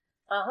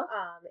 Uh-huh.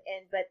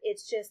 But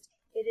it's just...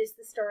 It is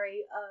the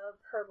story of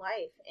her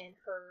life and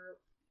her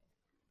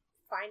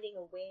finding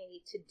a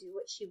way to do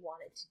what she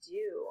wanted to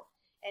do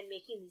and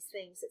making these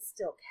things that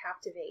still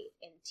captivate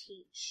and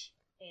teach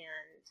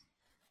and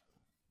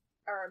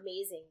are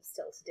amazing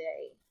still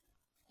today.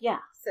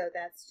 Yeah. So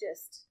that's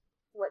just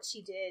what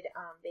she did,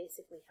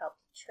 basically helped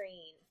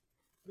train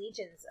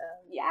legions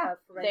of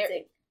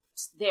forensic.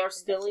 They're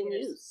still in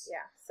use.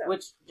 Yeah, so.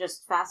 Which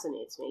just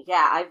fascinates me.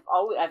 Yeah,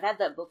 I've had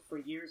that book for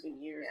years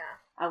and years.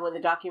 Yeah. And when the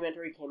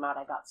documentary came out,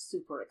 I got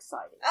super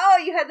excited. Oh,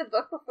 you had the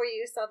book before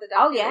you saw the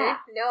documentary? Oh, yeah.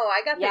 No,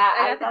 I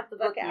got the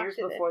book years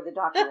before the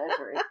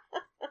documentary.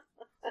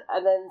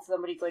 And then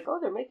somebody's like, "Oh,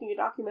 they're making a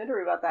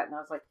documentary about that," and I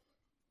was like,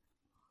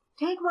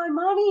 "Take my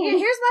money! Yeah,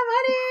 here's my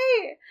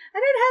money! I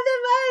don't have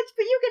that much,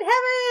 but you can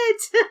have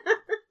it!"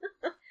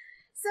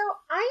 So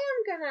I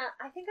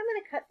think I'm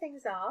gonna cut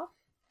things off.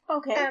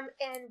 Okay.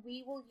 And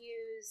we will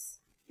use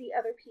the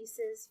other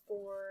pieces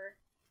for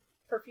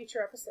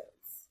future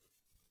episodes.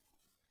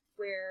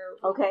 Where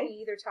we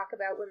either talk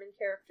about women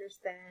characters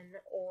then,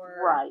 or...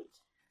 Right.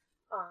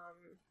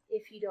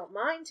 If you don't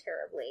mind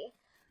terribly.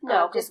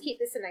 No. Just keep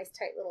this a nice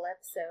tight little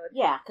episode.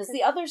 Yeah, because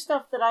the other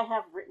stuff that I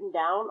have written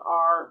down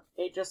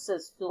it just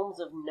says films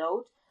of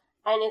note,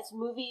 and it's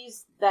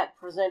movies that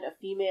present a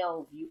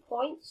female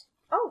viewpoint.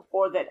 Oh.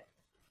 Or that...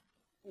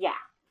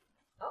 Yeah.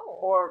 Oh.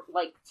 Or,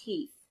 like,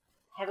 Teeth,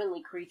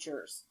 Heavenly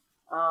Creatures,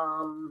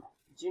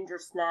 Ginger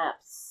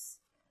Snaps,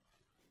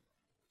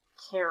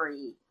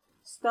 Carrie,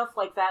 stuff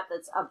like that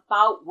that's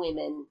about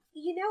women.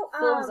 You know,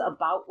 films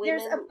about women.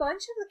 There's a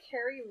bunch of the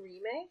Carrie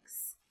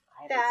remakes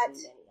I haven't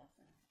seen any of them.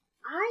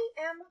 I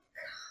am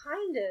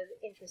kind of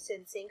interested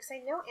in seeing, because I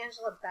know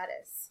Angela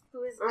Bettis,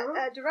 who is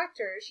a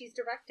director. She's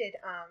directed,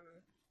 God,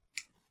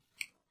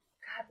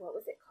 what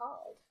was it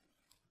called?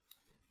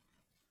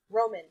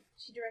 Roman.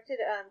 She directed,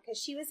 because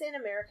she was in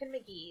American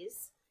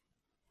McGee's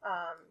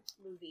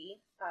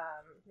movie,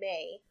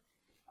 May,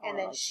 and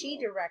then she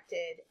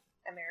directed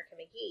American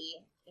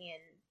McGee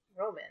in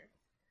Roman,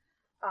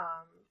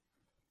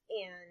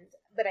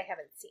 but I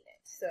haven't seen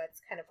it, so that's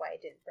kind of why I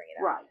didn't bring it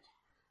up. Right.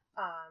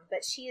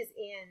 But she is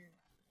in,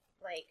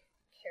 like,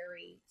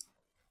 Carrie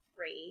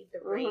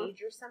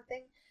Rage or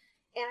something,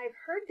 and I've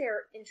heard there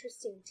are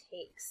interesting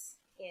takes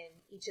in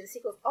each of the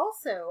sequels.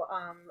 Also,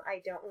 I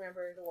don't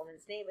remember the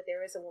woman's name, but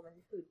there is a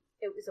woman who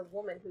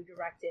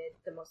directed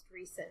the most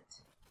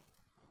recent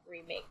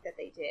remake that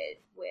they did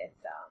with,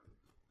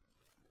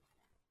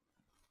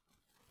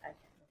 I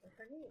can't remember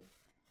her name.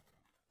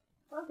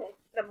 Okay.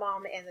 The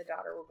mom and the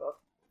daughter were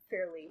both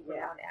fairly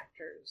renowned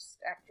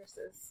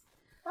actresses.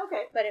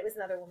 Okay. But it was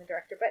another woman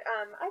director. But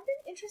I've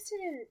been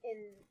interested in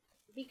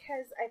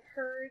because I've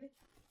heard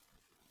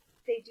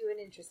they do an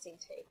interesting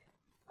take.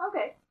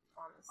 Okay.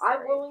 On the story.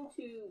 I'm willing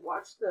to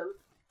watch them.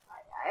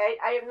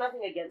 I have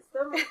nothing against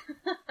them.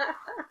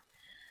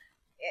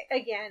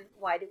 Again,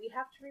 why do we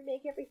have to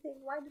remake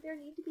everything? Why do there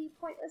need to be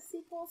pointless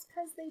sequels?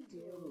 Because they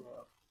do.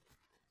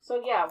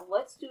 So yeah,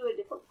 let's do a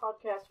different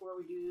podcast where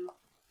we do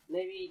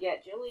maybe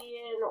get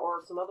Jillian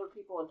or some other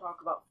people and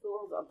talk about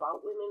films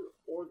about women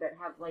or that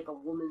have like a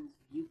woman's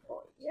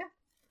viewpoint. Yeah.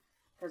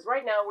 Because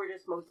right now we're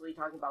just mostly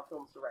talking about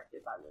films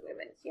directed by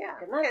women. Yeah.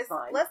 And that's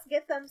fine. Let's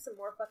get them some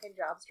more fucking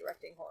jobs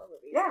directing horror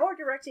movies. Yeah. Or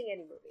directing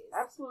any movies.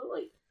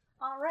 Absolutely.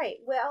 All right.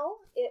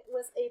 Well, it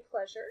was a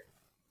pleasure.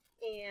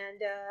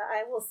 And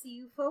I will see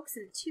you folks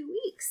in 2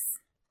 weeks.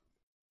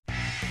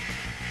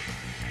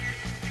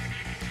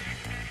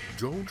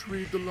 Don't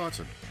Read the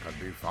Latin can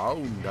be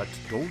found at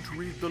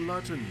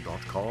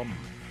don'treadthelatin.com,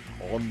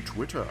 on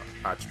Twitter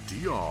at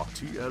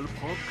DRTL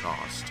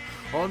Podcast,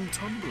 on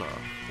Tumblr,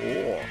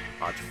 or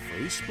at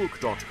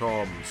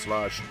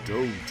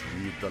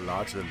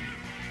facebook.com/don'treadthelatin.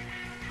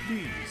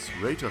 please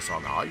rate us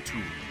on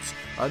iTunes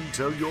and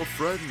tell your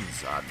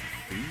friends and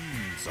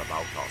fiends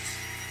about us.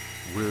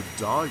 We're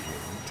dying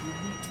to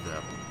meet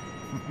them.